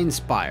David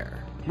Dinespire.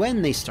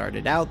 When they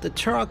started out, the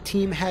Turok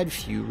team had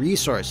few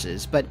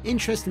resources, but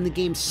interest in the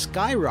game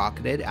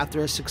skyrocketed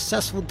after a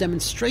successful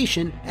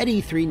demonstration at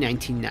E3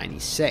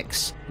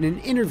 1996. In an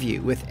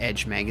interview with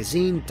Edge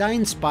magazine,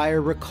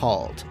 Dinespire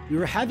recalled, "We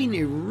were having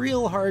a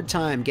real hard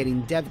time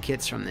getting dev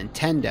kits from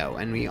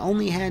Nintendo, and we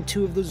only had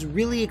two of those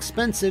really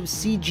expensive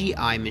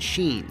CGI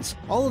machines.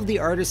 All of the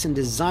artists and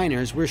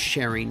designers were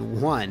sharing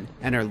one,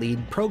 and our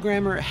lead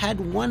programmer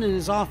had one in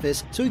his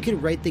office so he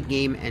could write the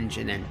game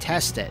engine and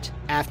test it.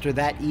 After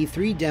that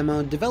E3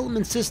 demo,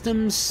 development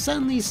systems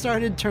suddenly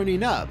started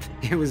turning up.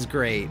 It was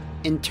great."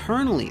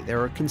 Internally, there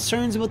were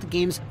concerns about the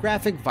game's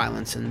graphic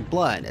violence and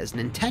blood, as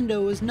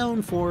Nintendo is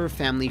known for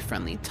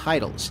family-friendly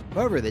titles.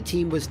 However, the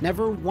team was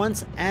never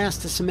once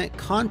asked to submit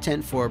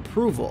content for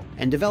approval,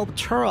 and developed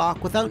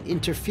Turok without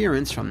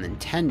interference from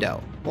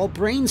Nintendo. While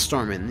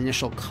brainstorming the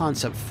initial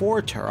concept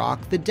for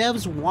Turok, the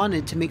devs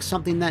wanted to make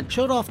something that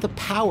showed off the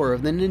power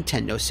of the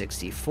Nintendo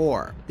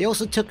 64. They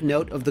also took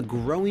note of the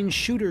growing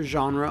shooter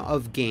genre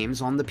of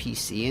games on the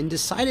PC and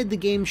decided the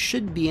game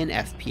should be an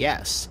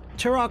FPS.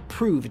 Turok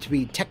proved to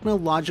be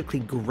technologically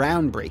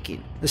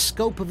groundbreaking. The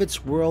scope of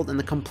its world and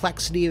the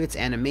complexity of its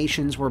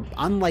animations were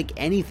unlike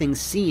anything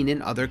seen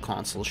in other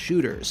console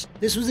shooters.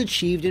 This was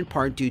achieved in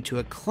part due to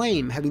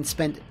Acclaim having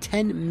spent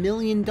 $10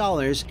 million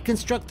to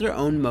construct their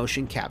own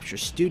motion capture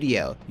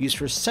studio, used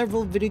for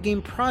several video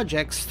game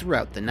projects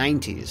throughout the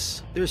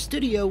 90s. Their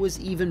studio was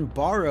even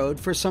borrowed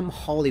for some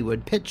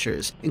Hollywood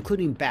pictures,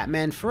 including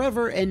Batman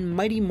Forever and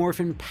Mighty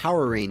Morphin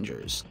Power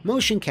Rangers.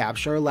 Motion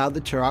capture allowed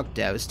the Turok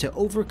devs to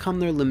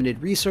overcome their limited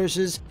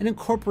resources and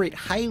incorporate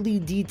highly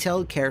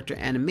detailed character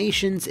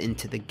animations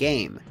into the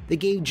game. They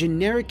gave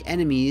generic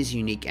enemies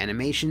unique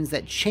animations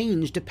that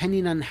changed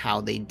depending on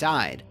how they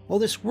died. While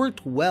this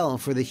worked well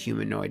for the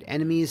humanoid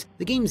enemies,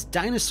 the game's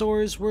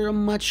dinosaurs were a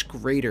much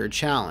greater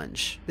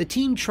challenge. The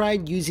team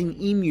tried using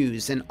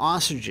emus and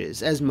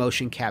ostriches as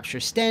motion capture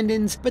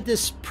stand-ins, but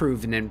this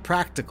proved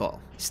impractical.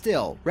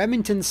 Still,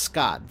 Remington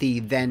Scott, the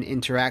then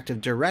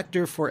interactive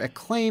director for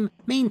Acclaim,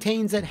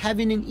 maintains that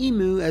having an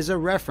emu as a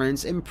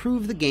reference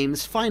improved the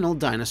game's final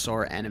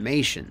dinosaur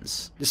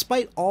animations.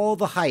 Despite all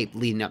the hype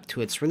leading up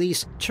to its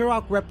release,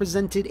 Turok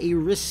represented a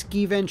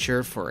risky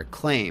venture for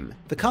Acclaim.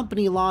 The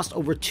company lost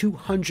over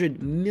 $200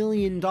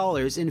 million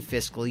in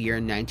fiscal year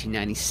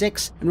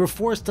 1996 and were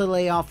forced to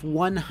lay off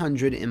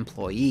 100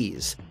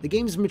 employees. The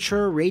game's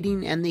mature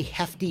rating and the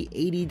hefty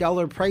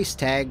 $80 price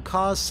tag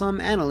caused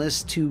some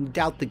analysts to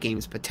doubt the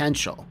game's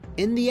potential.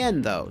 In the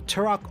end, though,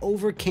 Turok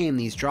overcame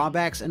these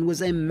drawbacks and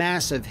was a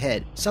massive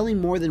hit, selling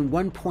more than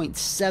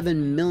 1.7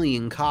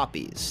 million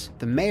copies.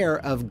 The mayor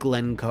of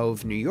Glen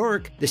Cove, New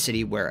York, the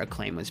city where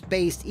Acclaim was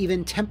based,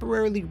 even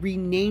temporarily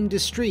renamed a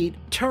street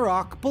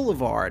Turok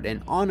Boulevard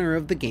in honor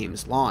of the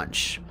game's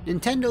launch.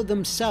 Nintendo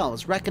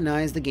themselves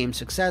recognized the game's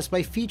success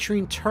by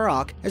featuring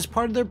Turok as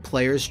part of their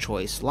Player's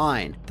Choice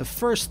line, the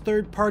first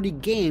third-party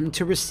game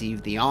to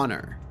receive the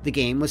honor. The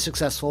game was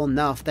successful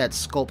enough that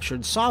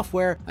Sculptured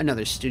Software,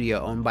 another studio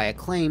owned by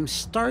Acclaim,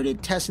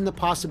 started testing the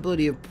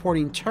possibility of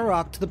porting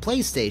Turok to the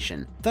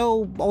PlayStation,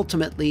 though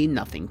ultimately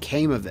nothing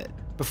came of it.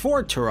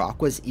 Before Turok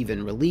was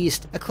even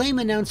released, Acclaim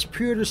announced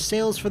pre-order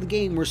sales for the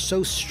game were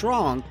so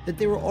strong that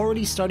they were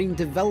already starting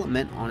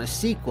development on a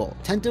sequel,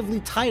 tentatively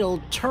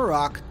titled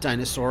Turok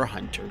Dinosaur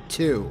Hunter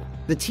 2.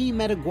 The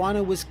team at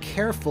Iguana was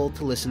careful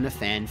to listen to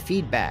fan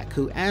feedback,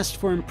 who asked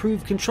for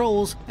improved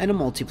controls and a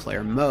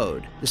multiplayer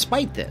mode.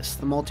 Despite this,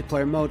 the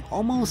multiplayer mode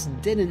almost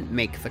didn't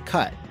make the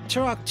cut.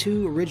 Turok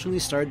 2 originally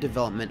started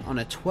development on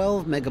a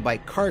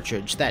 12MB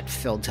cartridge that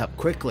filled up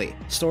quickly.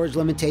 Storage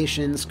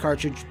limitations,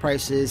 cartridge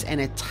prices,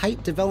 and a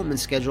tight development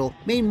schedule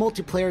made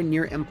multiplayer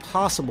near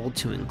impossible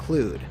to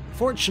include.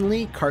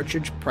 Fortunately,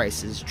 cartridge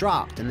prices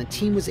dropped, and the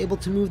team was able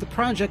to move the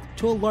project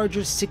to a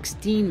larger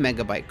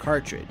 16MB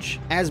cartridge.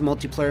 As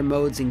multiplayer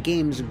modes and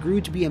games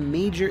grew to be a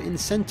major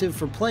incentive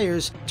for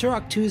players,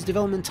 Turok 2's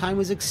development time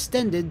was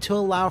extended to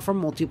allow for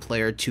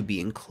multiplayer to be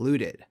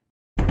included.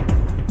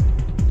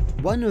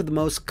 One of the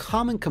most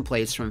common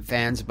complaints from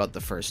fans about the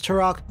first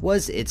Turok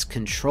was its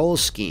control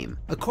scheme.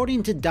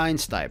 According to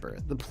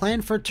Dynsteiber, the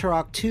plan for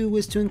Turok 2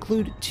 was to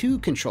include two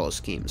control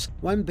schemes,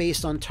 one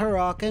based on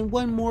Turok and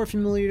one more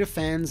familiar to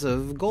fans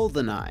of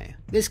GoldenEye.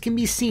 This can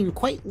be seen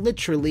quite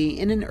literally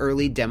in an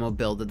early demo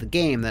build of the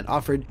game that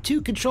offered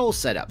two control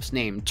setups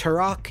named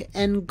Turok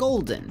and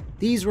Golden.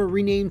 These were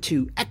renamed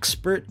to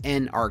Expert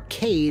and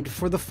Arcade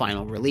for the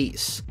final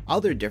release.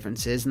 Other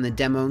differences in the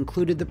demo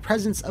included the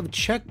presence of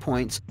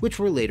checkpoints, which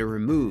were later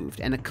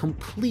removed, and a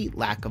complete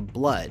lack of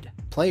blood.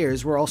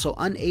 Players were also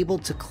unable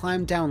to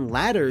climb down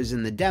ladders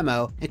in the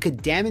demo and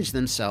could damage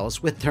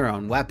themselves with their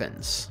own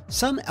weapons.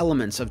 Some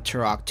elements of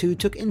Turok 2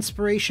 took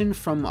inspiration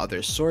from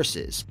other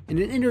sources. In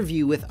an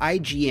interview with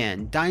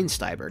IGN,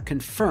 Dynsteiber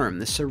confirmed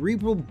the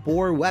cerebral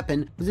bore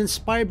weapon was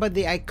inspired by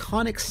the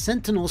iconic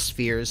Sentinel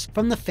spheres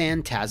from the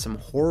Phantasm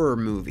horror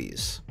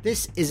movies.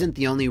 This isn't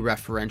the only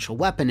referential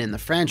weapon in the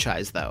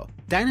franchise, though.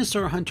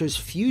 Dinosaur Hunter's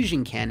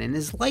fusion cannon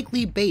is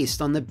likely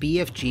based on the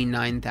BFG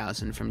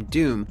 9000 from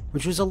Doom,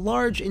 which was a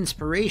large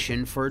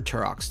inspiration for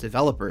Turok's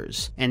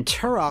developers. And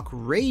Turok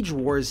Rage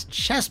War's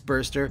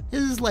Chestburster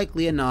is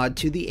likely a nod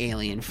to the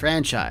Alien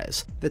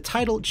franchise. The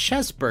title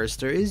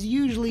Chestburster is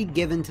usually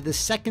given to the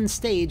second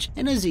stage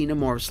in a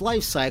xenomorph's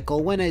life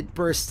cycle when it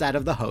bursts out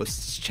of the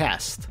host's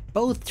chest.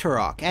 Both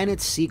Turok and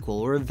its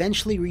sequel were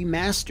eventually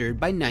remastered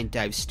by Night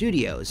Dive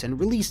Studios and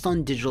released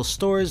on digital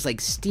stores like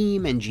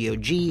Steam and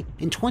GOG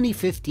in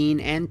 2015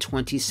 and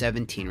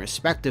 2017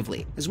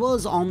 respectively, as well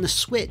as on the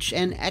Switch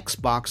and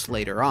Xbox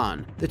later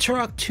on. The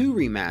Turok 2 2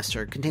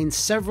 remaster contains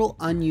several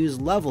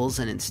unused levels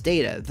in its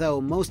data,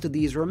 though most of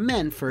these were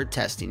meant for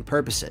testing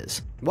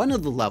purposes. One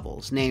of the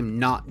levels, named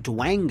Not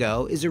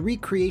Dwango, is a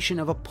recreation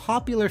of a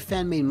popular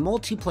fan-made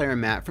multiplayer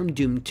map from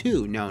Doom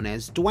 2 known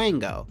as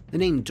Dwango. The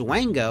name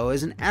Dwango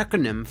is an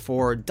acronym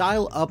for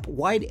Dial-Up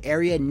Wide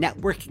Area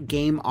Network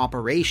Game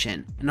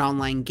Operation, an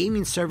online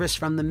gaming service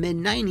from the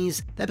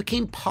mid-90s that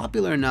became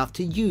popular enough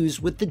to use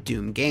with the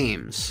Doom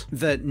games.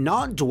 The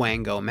Not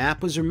Dwango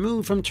map was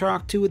removed from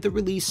Turok 2 with the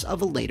release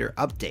of a later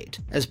update.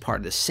 As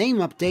part of the same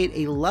update,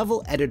 a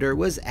level editor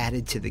was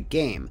added to the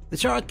game. The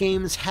Turok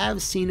games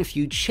have seen a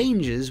few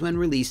changes when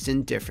released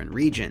in different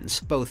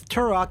regions. Both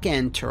Turok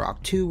and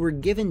Turok 2 were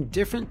given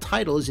different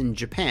titles in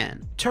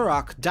Japan.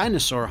 Turok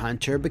Dinosaur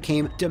Hunter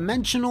became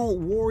Dimensional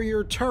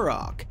Warrior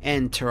Turok,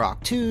 and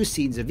Turok 2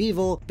 Seeds of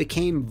Evil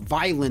became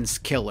Violence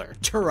Killer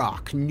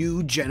Turok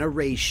New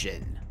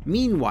Generation.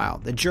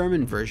 Meanwhile, the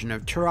German version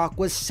of Turok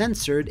was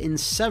censored in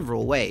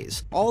several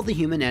ways. All the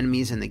human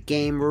enemies in the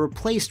game were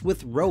replaced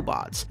with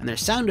robots, and their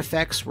sound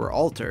effects were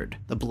altered.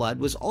 The blood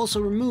was also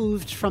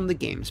removed from the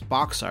game's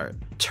box art.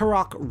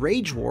 Turok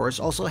Rage Wars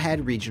also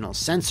had regional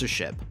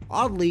censorship.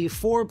 Oddly,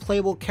 4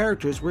 playable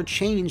characters were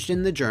changed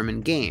in the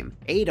German game.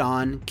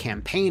 Adon,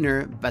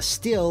 Campaigner,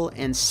 Bastille,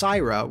 and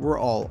Syra were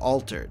all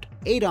altered.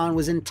 Adon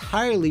was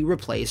entirely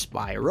replaced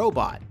by a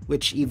robot,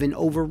 which even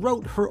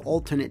overwrote her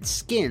alternate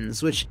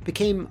skins, which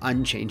became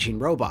unchanging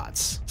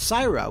robots.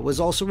 Syra was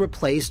also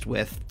replaced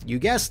with, you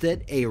guessed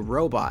it, a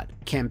robot.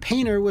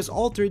 Campaigner was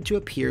altered to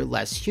appear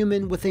less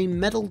human with a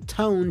metal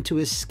tone to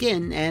his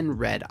skin and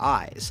red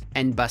eyes,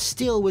 and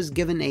Bastille was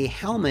given a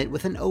helmet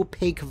with an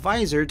opaque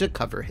visor to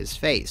cover his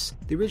face.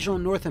 The original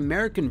North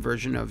American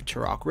version of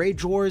Turok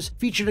Rage Wars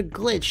featured a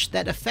glitch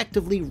that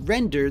effectively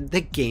rendered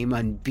the game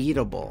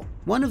unbeatable.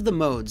 One of the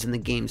modes in the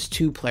game's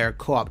 2-player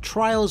co-op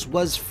trials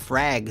was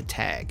Frag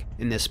Tag.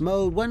 In this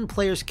mode, one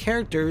player's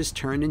character is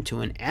turned into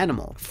an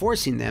animal,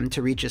 forcing them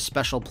to reach a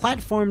special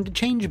platform to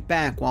change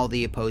back while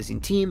the opposing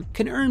team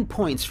can earn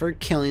points for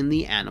killing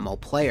the animal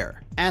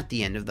player. At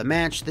the end of the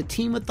match, the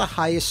team with the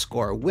highest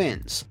score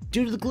wins.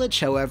 Due to the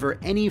glitch, however,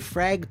 any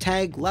frag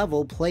tag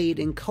level played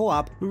in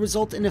co-op would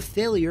result in a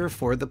failure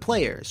for the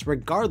players,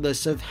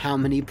 regardless of how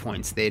many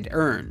points they'd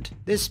earned.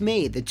 This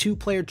made the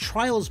 2-player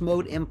trials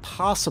mode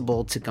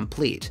impossible to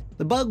complete.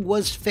 The bug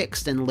was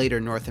fixed in later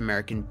North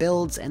American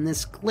builds, and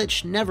this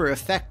glitch never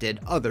affected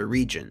other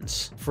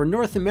regions. For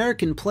North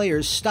American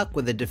players stuck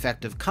with a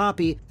defective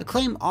copy,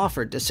 Acclaim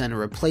offered to send a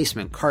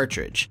replacement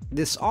cartridge.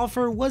 This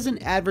offer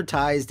wasn't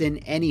advertised in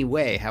any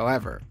way,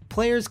 however.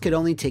 Players could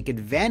only take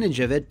advantage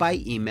of it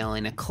by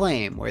emailing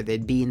Acclaim, where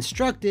they'd be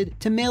instructed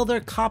to mail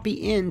their copy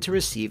in to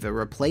receive a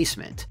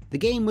replacement. The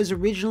game was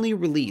originally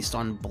released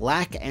on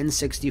black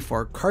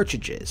N64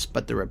 cartridges,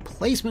 but the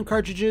replacement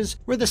cartridges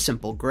were the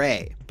simple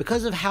gray.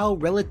 Because of how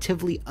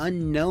relatively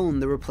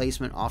unknown the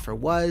replacement offer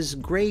was,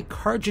 gray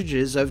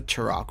cartridges of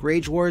Turok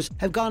Rage Wars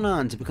have gone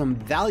on to become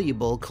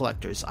valuable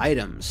collector's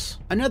items.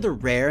 Another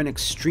rare and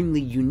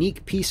extremely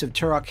unique piece of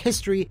Turok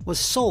history was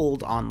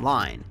sold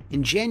online.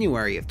 In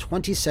January of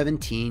 2017,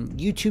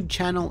 YouTube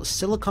channel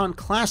Silicon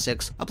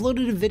Classics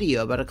uploaded a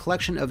video about a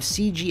collection of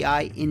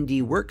CGI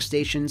indie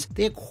workstations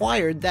they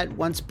acquired that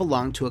once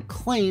belonged to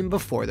Acclaim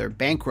before their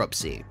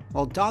bankruptcy.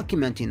 While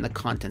documenting the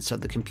contents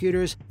of the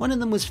computers, one of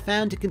them was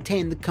found to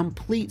contain the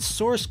complete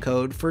source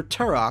code for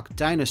Turok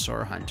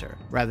Dinosaur Hunter.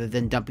 Rather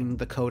than dumping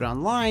the code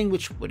online,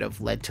 which would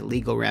have led to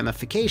legal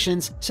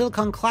ramifications,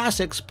 Silicon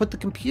Classics put the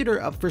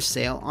computer up for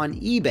sale on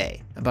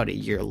eBay. About a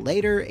year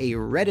later, a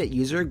Reddit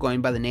user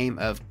going by the name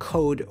of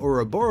Code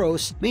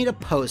Ouroboros made a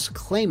post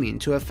claiming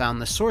to have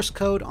found the source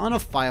code on a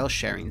file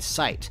sharing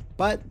site.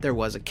 But there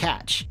was a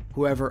catch.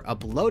 Whoever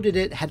uploaded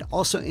it had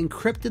also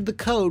encrypted the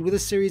code with a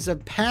series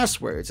of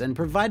passwords and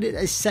provided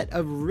a set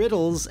of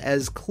riddles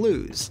as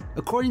clues.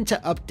 According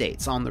to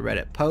updates on the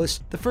Reddit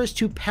post, the first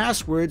 2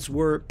 passwords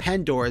were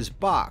Pandora's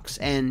Box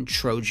and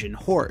Trojan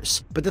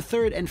Horse, but the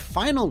third and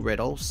final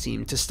riddle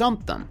seemed to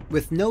stump them,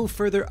 with no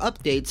further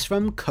updates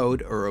from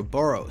Code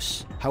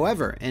Ouroboros.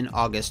 However, in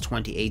August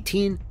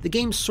 2018, the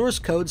game's source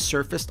code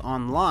surfaced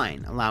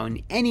online,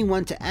 allowing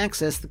anyone to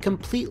access the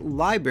complete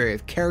library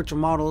of character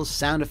models,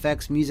 sound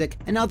effects, music,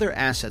 and other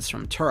assets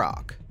from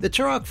Turok. The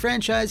Turok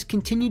franchise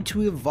continued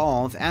to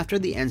evolve after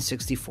the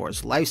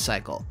N64's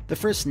lifecycle. The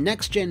first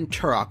next-gen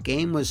Turok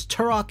game was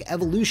Turok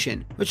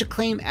Evolution, which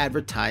Acclaim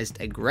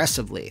advertised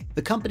aggressively.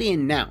 The company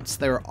announced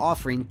they were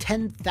offering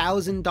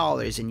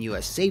 $10,000 in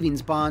US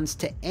savings bonds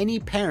to any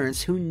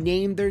parents who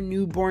named their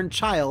newborn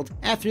child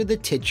after the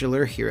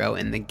titular hero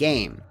in the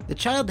game. The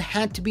child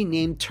had to be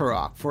named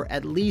Turok for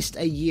at least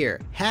a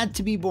year, had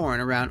to be born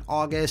around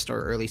August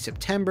or early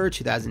September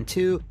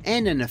 2002,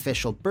 and an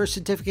official birth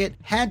certificate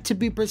had to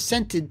be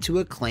presented to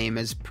Acclaim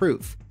as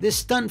proof. This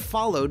stunt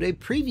followed a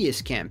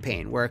previous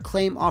campaign where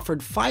Acclaim offered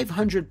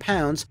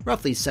 £500,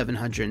 roughly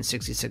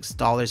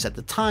 $766 at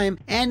the time,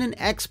 and an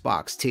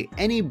Xbox to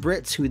any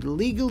Brits who'd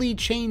legally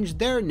changed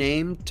their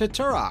name to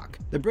Turok.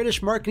 The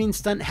British marketing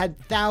stunt had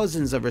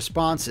thousands of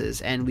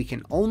responses, and we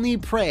can only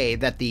pray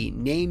that the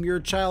Name Your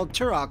Child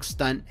Turok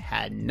stunt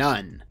had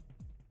none.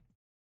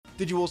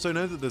 Did you also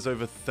know that there's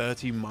over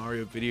 30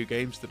 Mario video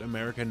games that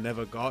America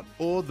never got?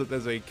 Or that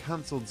there's a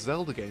cancelled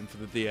Zelda game for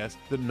the DS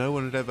that no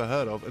one had ever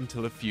heard of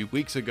until a few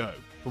weeks ago?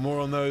 For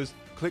more on those,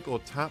 click or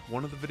tap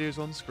one of the videos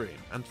on screen,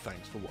 and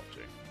thanks for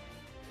watching.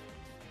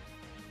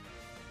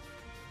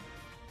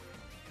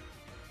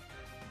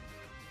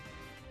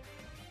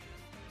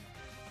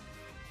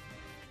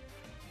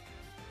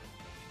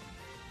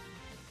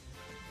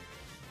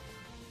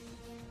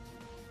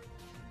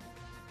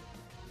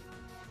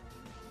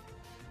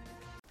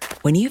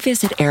 When you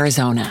visit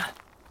Arizona,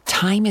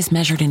 time is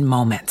measured in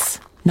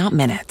moments, not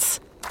minutes.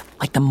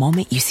 Like the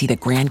moment you see the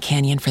Grand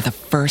Canyon for the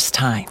first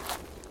time.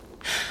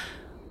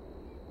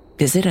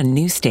 Visit a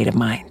new state of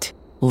mind.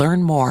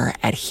 Learn more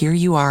at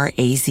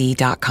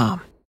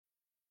hereyouareaz.com.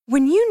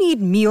 When you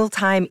need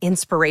mealtime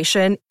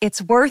inspiration, it's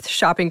worth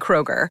shopping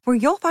Kroger, where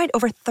you'll find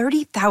over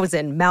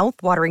 30,000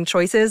 mouth-watering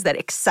choices that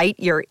excite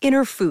your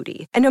inner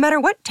foodie. And no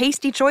matter what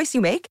tasty choice you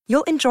make,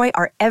 you'll enjoy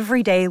our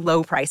everyday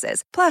low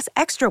prices, plus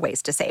extra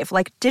ways to save,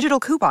 like digital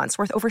coupons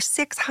worth over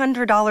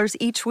 $600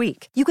 each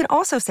week. You can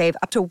also save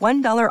up to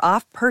 $1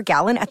 off per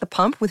gallon at the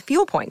pump with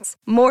fuel points.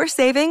 More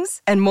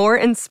savings and more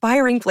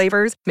inspiring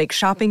flavors make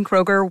shopping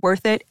Kroger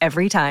worth it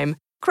every time.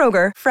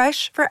 Kroger,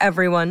 fresh for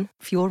everyone.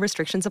 Fuel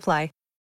restrictions apply.